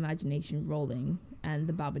Kant's imagination rolling, and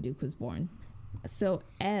the Babadook was born. So,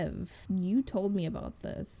 Ev, you told me about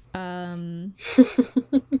this. You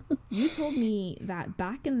told me that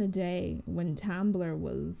back in the day when Tumblr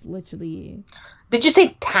was literally... Did you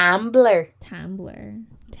say Tumblr? Tumblr,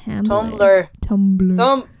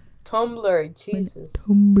 Jesus.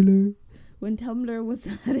 When Tumblr was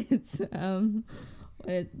at its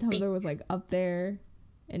Tumblr was like up there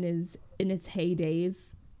in its heydays,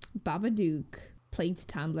 Babadook plagued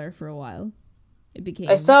Tumblr for a while. It became...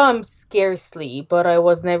 I saw him scarcely, but I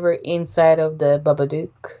was never inside of the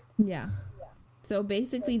Babadook. Yeah. So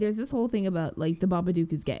basically, there's this whole thing about like the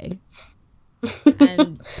Babadook is gay,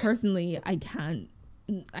 and personally, I can't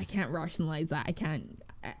rationalize that.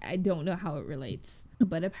 I don't know how it relates.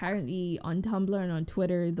 But apparently on Tumblr and on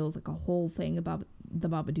Twitter, there was like a whole thing about the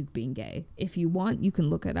Babadook being gay. If you want, you can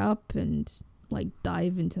look it up and like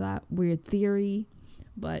dive into that weird theory.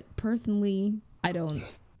 But personally, I don't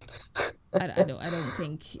I don't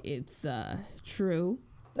think it's true.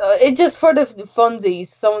 It's just for the funsies.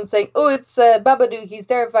 Someone saying, "Oh, it's Babadook. He's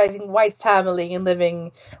terrorizing white family and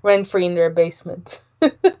living rent free in their basement."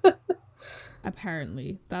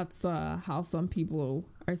 Apparently, that's how some people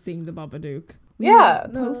are seeing the Babadook. We Yeah,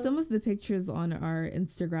 will post some of the pictures on our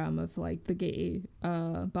Instagram of like the gay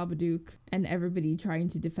Babadook and everybody trying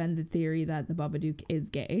to defend the theory that the Babadook is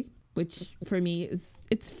gay, which for me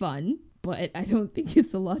it's fun, but I don't think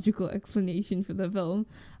it's a logical explanation for the film.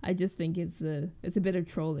 I just think it's a bit of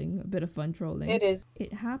trolling, a bit of fun trolling. It is.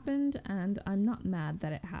 It happened, and I'm not mad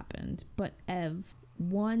that it happened. But Ev,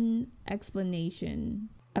 one explanation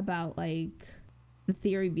about like the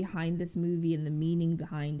theory behind this movie and the meaning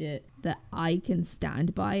behind it that I can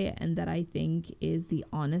stand by and that I think is the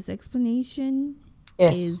honest explanation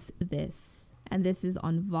is this. And this is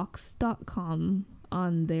on Vox.com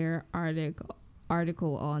on their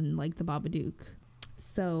article on like the Babadook.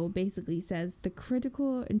 So basically says the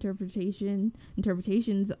critical interpretations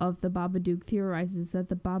of the Babadook theorizes that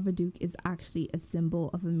the Babadook is actually a symbol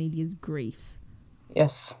of Amelia's grief.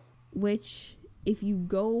 Yes. Which, if you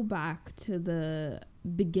go back to the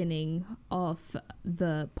beginning of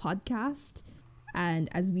the podcast and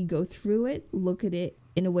as we go through it, look at it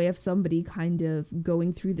in a way of somebody kind of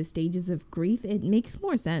going through the stages of grief, it makes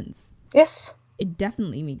more sense. Yes. It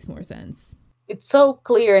definitely makes more sense. It's so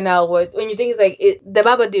clear now when you think it's like the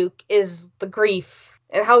Babadook is the grief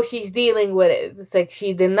and how she's dealing with it. It's like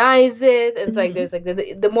she denies it. And it's like there's like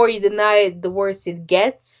the more you deny it, the worse it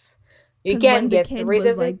gets. You can't get rid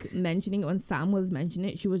of it. When Sam was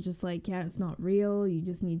mentioning it, she was just like, yeah, it's not real. You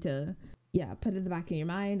just need to, put it in the back of your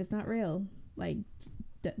mind. It's not real. Like,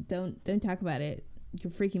 don't talk about it.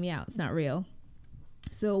 You're freaking me out. It's not real.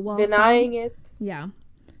 So while denying it. Yeah.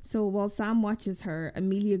 So while Sam watches her,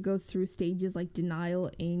 Amelia goes through stages like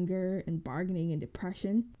denial, anger, and bargaining and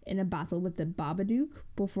depression in a battle with the Babadook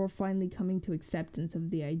before finally coming to acceptance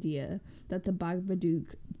of the idea that the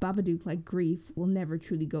Babadook like grief will never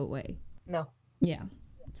truly go away. No. Yeah.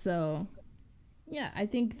 So, yeah, I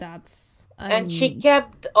think that's... and she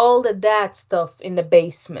kept all the dad stuff in the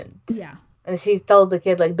basement. Yeah. And she told the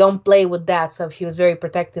kid, like, don't play with that stuff. She was very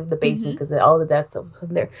protective of the basement because all the dad stuff was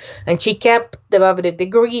in there. And she kept the Babadook, the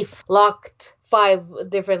grief, locked 5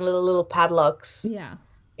 different little padlocks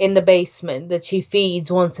in the basement that she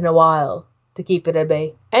feeds once in a while to keep it at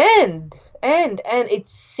bay. And it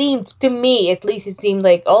seemed, to me, at least it seemed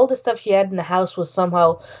like all the stuff she had in the house was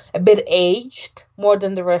somehow a bit aged more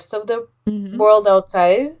than the rest of the world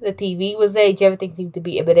outside. The TV was aged. Everything seemed to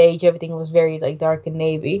be a bit aged. Everything was very, like, dark and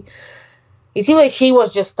navy. It seemed like she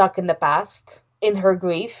was just stuck in the past, in her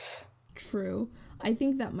grief. True. I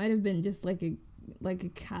think that might have been just like a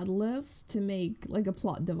catalyst to make like a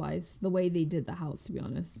plot device, the way they did the house, to be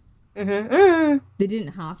honest. They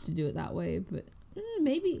didn't have to do it that way, but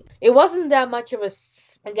maybe. It wasn't that much of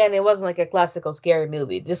again, it wasn't like a classical scary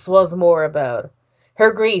movie. This was more about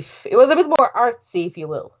her grief. It was a bit more artsy, if you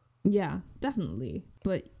will. Yeah, definitely.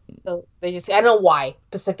 But so they just, I don't know why,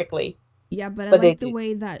 specifically. Yeah, but I like the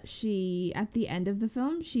way that she, at the end of the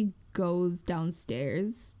film, she goes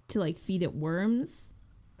downstairs to, like, feed it worms.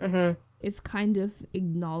 It's kind of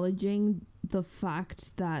acknowledging the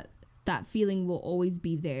fact that that feeling will always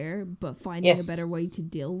be there, but finding a better way to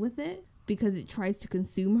deal with it. Because it tries to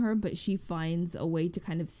consume her, but she finds a way to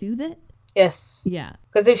kind of soothe it. Yes. Yeah.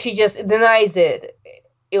 Because if she just denies it,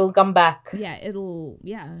 it'll come back. Yeah,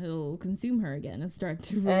 it'll consume her again and start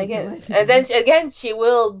to ruin her life again. And then again, she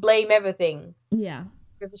will blame everything. Yeah.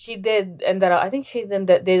 Because she did, and I think she did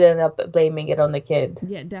end up blaming it on the kid.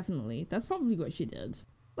 Yeah, definitely. That's probably what she did.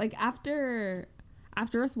 Like, after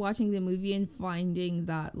us watching the movie and finding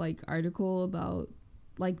that, like, article about,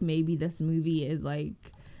 like, maybe this movie is,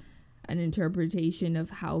 like, an interpretation of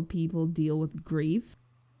how people deal with grief,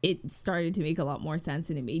 it started to make a lot more sense,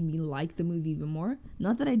 and it made me like the movie even more.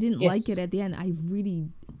 Not that I didn't like it at the end. I really,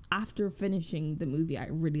 after finishing the movie, I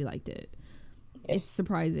really liked it. It's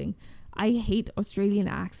surprising. I hate Australian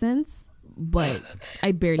accents, but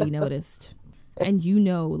I barely noticed. And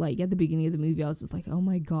like, at the beginning of the movie, I was just like, oh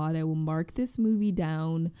my god, I will mark this movie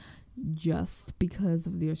down just because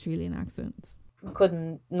of the Australian accents.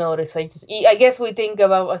 Couldn't notice. I guess we think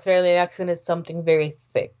about Australian accent as something very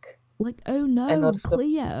thick. Like, oh no,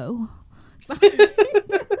 Cleo. Sorry.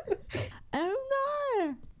 Oh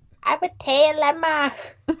no. I'm a tailor.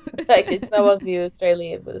 Like, it's not was the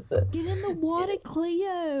Australian, but it's get in the water,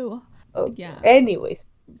 Cleo. Oh, yeah.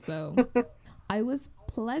 Anyways. So, I was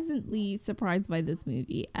pleasantly surprised by this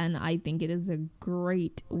movie, and I think it is a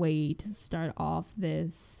great way to start off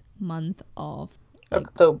this month of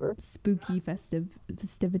October. Spooky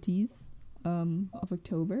festivities of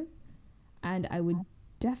October. And I would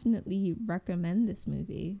definitely recommend this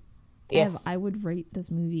movie. Yes. Ev, I would rate this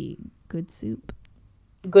movie good soup.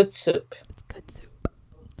 Good soup. It's good soup.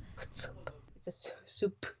 Good soup. It's a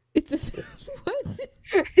soup. It's a soup. What?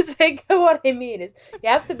 It's like what I mean is you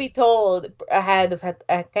have to be told kind of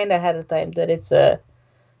ahead of time that it's not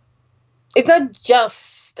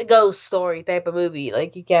just a ghost story type of movie.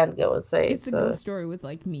 Like you can't go and say it's a ghost story with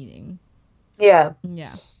like meaning. Yeah.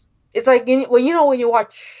 Yeah. It's like when you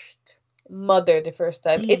watch Mother the first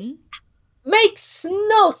time, it makes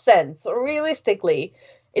no sense realistically.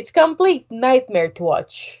 It's complete nightmare to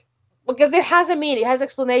watch because it has a meaning, it has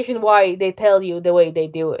explanation why they tell you the way they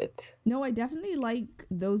do it. No, I definitely like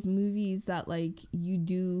those movies that like you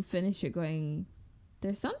do finish it going,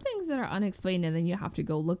 there's some things that are unexplained and then you have to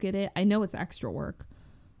go look at it. I know it's extra work,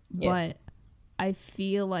 but I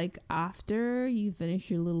feel like after you finish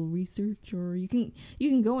your little research, or you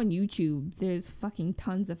can go on YouTube. There's fucking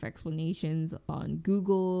tons of explanations on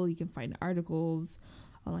Google. You can find articles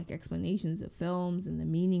on like explanations of films and the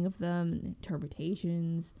meaning of them and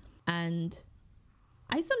interpretations. And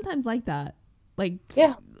I sometimes like that. Like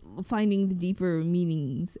finding the deeper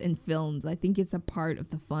meanings in films. I think it's a part of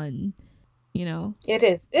the fun, you know? It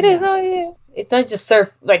is. It is. No, yeah. It's not just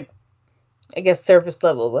I guess surface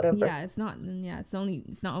level, whatever. Yeah, it's not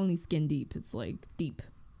only skin deep, it's like deep.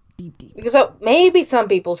 Because maybe some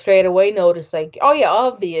people straight away notice like, oh yeah,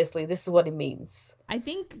 obviously this is what it means. I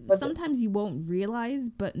think sometimes you won't realize,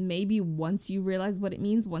 but maybe once you realize what it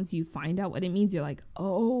means, once you find out what it means, you're like,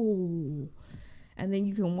 oh, and then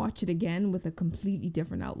you can watch it again with a completely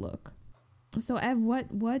different outlook. So Ev, what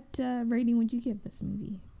rating would you give this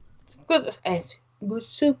movie? Good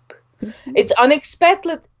soup. It's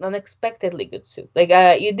unexpectedly good soup. Like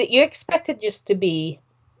you expect it just to be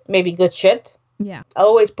maybe good shit. Yeah. I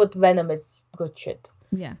always put Venom as good shit.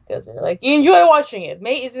 Yeah. Because like you enjoy watching it.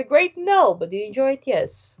 Is it great? No, but you enjoy it.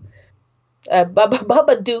 Yes.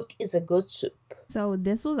 Babadook is a good soup. So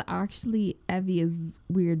this was actually Evie's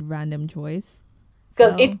weird random choice.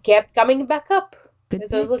 Because it kept coming back up. Good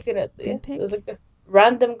pick. I was looking at it. Good pick. It was like a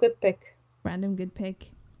random good pick. Random good pick.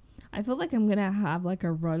 I feel like I'm gonna have like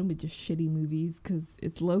a run with just shitty movies because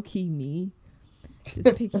it's low-key me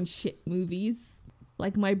just picking shit movies.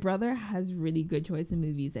 Like my brother has really good choice in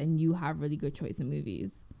movies and you have really good choice in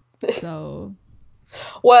movies. So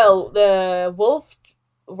well, the Wolf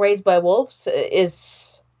Raised by Wolves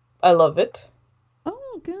is, I love it.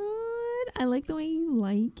 Oh good. I like the way you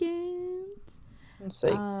like it.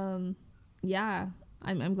 Yeah,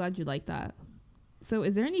 I'm glad you like that. So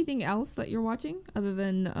is there anything else that you're watching other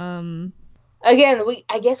than again,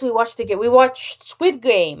 I guess we watched Squid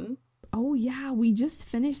Game. Oh yeah, we just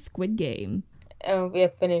finished Squid Game. We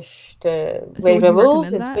have finished so would you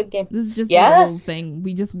recommend that? Squid Game. This is just a little thing.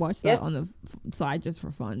 We just watched that on the side just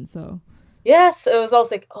for fun. So yes, it was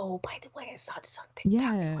also like, oh, by the way, I saw this on TikTok.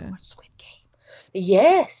 Yeah, I watched Squid Game.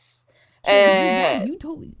 Yes. You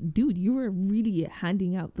told, dude, you were really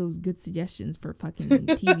handing out those good suggestions for fucking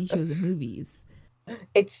TV shows and movies.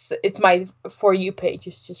 It's my For You page.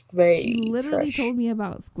 It's just very. She literally told me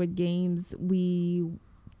about Squid Games.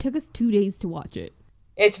 Took us 2 days to watch it.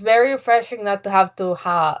 It's very refreshing not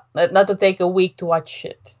to take a week to watch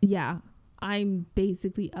shit. Yeah, I'm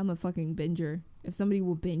a fucking binger. If somebody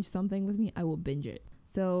will binge something with me, I will binge it.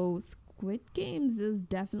 So Squid Games is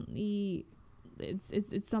definitely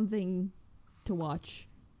it's something to watch.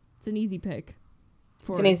 It's an easy pick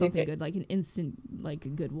for something good, like an instant, like a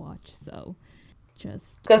good watch. So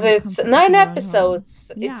just because it's 9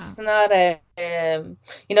 episodes. It's not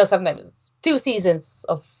sometimes it's 2 seasons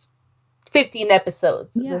of 15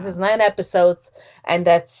 episodes. This is 9 episodes, and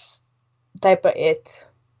that's type of it,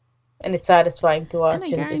 and it's satisfying to watch. And I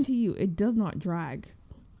guarantee you, it does not drag.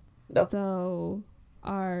 No. So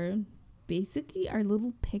our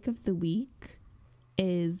little pick of the week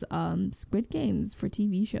is Squid Games for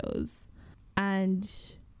TV shows, and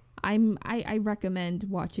I recommend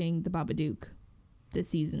watching the Babadook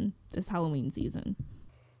this Halloween season.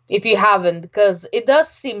 If you haven't, because it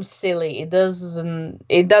does seem silly. It does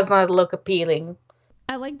not look appealing.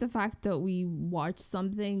 I like the fact that we watch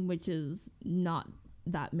something which is not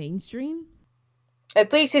that mainstream.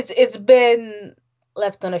 At least it's been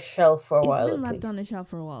left on a shelf for a while. It's been left on a shelf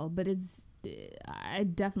for a while, but I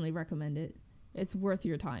definitely recommend it. It's worth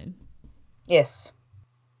your time. Yes.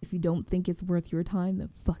 If you don't think it's worth your time, then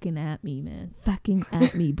fucking at me, man. Fucking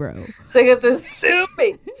at me, bro. So I guess sue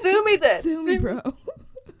me. Sue me then. Sue me, bro.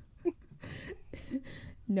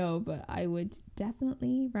 No, but I would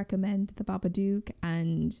definitely recommend the Babadook,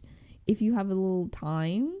 and if you have a little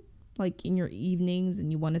time, like in your evenings,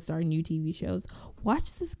 and you want to start new TV shows,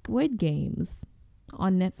 watch the Squid Games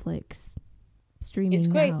on Netflix. streaming It's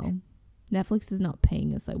great. now. Netflix is not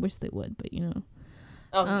paying us. I wish they would, but You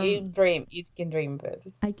dream. You can dream about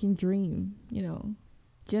it. I can dream,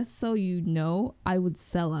 Just so you know, I would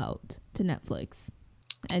sell out to Netflix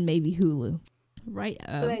and maybe Hulu. Right.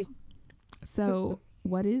 Nice. So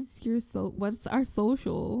what's our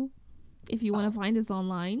social if you want to find us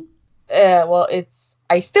online? Well,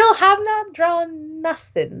 I still have not drawn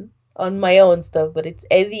nothing on my own stuff, but it's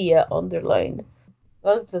Evia underline.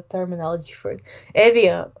 What's the terminology for it?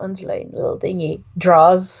 Evia underline little thingy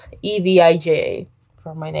draws EVIJA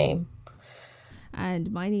for my name.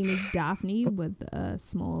 And my name is Daphne with a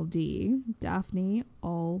small d. Daphne,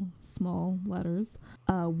 all small letters.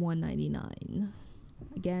 199.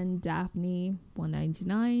 Again, Daphne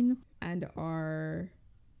 199. And our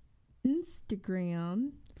Instagram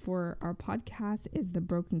for our podcast is The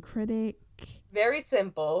Broken Critic. Very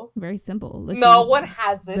simple. Very simple. Literally, no one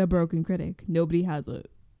has it. The Broken Critic. Nobody has it.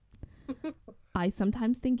 I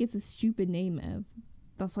sometimes think it's a stupid name, Ev.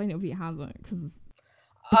 That's why nobody has it. Because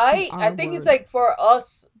I think it's like for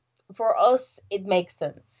us, it makes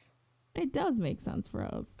sense. It does make sense for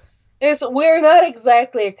us. We're not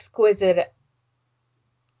exactly exquisite at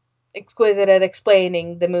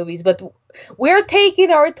explaining the movies, but we're taking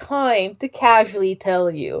our time to casually tell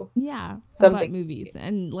you something about movies.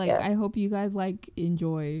 And I hope you guys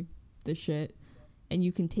enjoy the shit and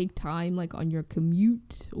you can take time on your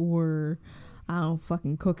commute or I don't know,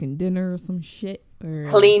 fucking cooking dinner or some shit or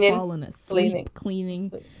falling asleep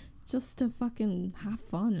cleaning just to fucking have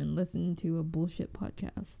fun and listen to a bullshit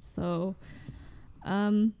podcast. So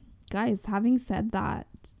guys, having said that,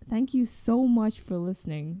 thank you so much for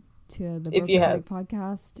listening to the Broken Critic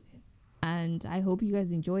podcast, and I hope you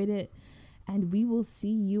guys enjoyed it, and we will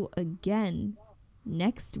see you again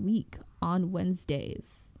next week on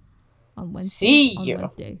Wednesdays. On Wednesday.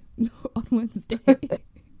 On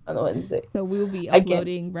Wednesday. So we'll be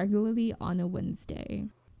uploading regularly on a Wednesday.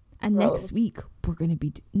 And next week we're gonna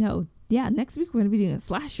be next week we're gonna be doing a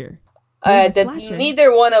slasher. That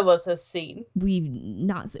neither one of us has seen. We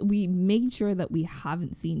made sure that we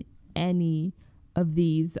haven't seen any of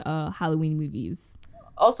these Halloween movies.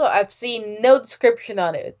 Also, I've seen no description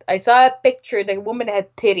on it. I saw a picture, the woman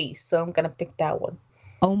had titties, so I'm gonna pick that one.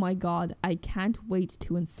 Oh my god, I can't wait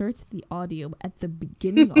to insert the audio at the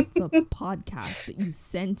beginning of the podcast that you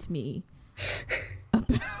sent me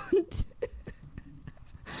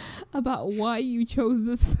about why you chose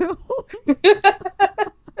this film.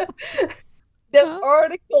 The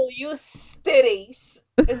article used titties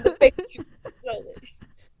in the picture.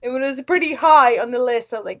 It was pretty high on the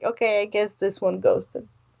list. I'm like, okay, I guess this one goes then.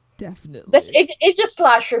 Definitely. It's just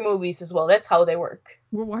slasher movies as well. That's how they work.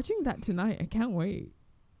 We're watching that tonight. I can't wait.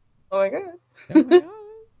 Oh my god. Oh my god.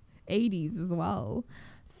 80s as well.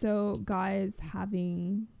 So, guys,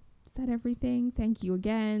 having said everything, thank you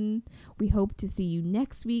again. We hope to see you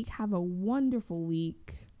next week. Have a wonderful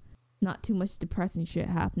week. Not too much depressing shit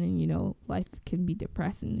happening. Life can be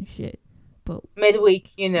depressing and shit. But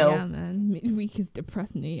midweek, Yeah, man. Midweek is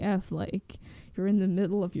depressing AF. You're in the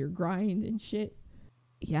middle of your grind and shit.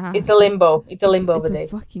 Yeah. It's a limbo. It's a limbo over there.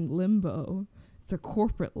 It's a fucking limbo. It's a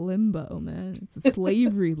corporate limbo, man. It's a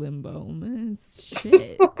slavery limbo, man. It's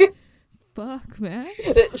shit. Fuck, man.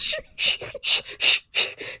 It's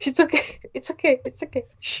okay. It's okay. It's okay.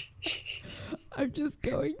 I'm just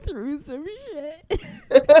going through some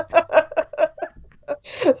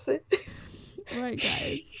shit. Right,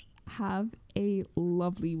 guys. Have a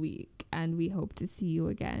lovely week, and we hope to see you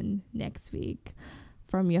again next week.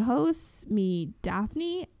 From your hosts, me,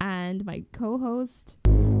 Daphne, and my co-host,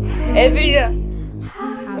 Evia.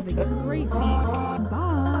 Have a great week.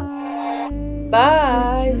 Bye.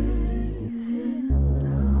 Bye.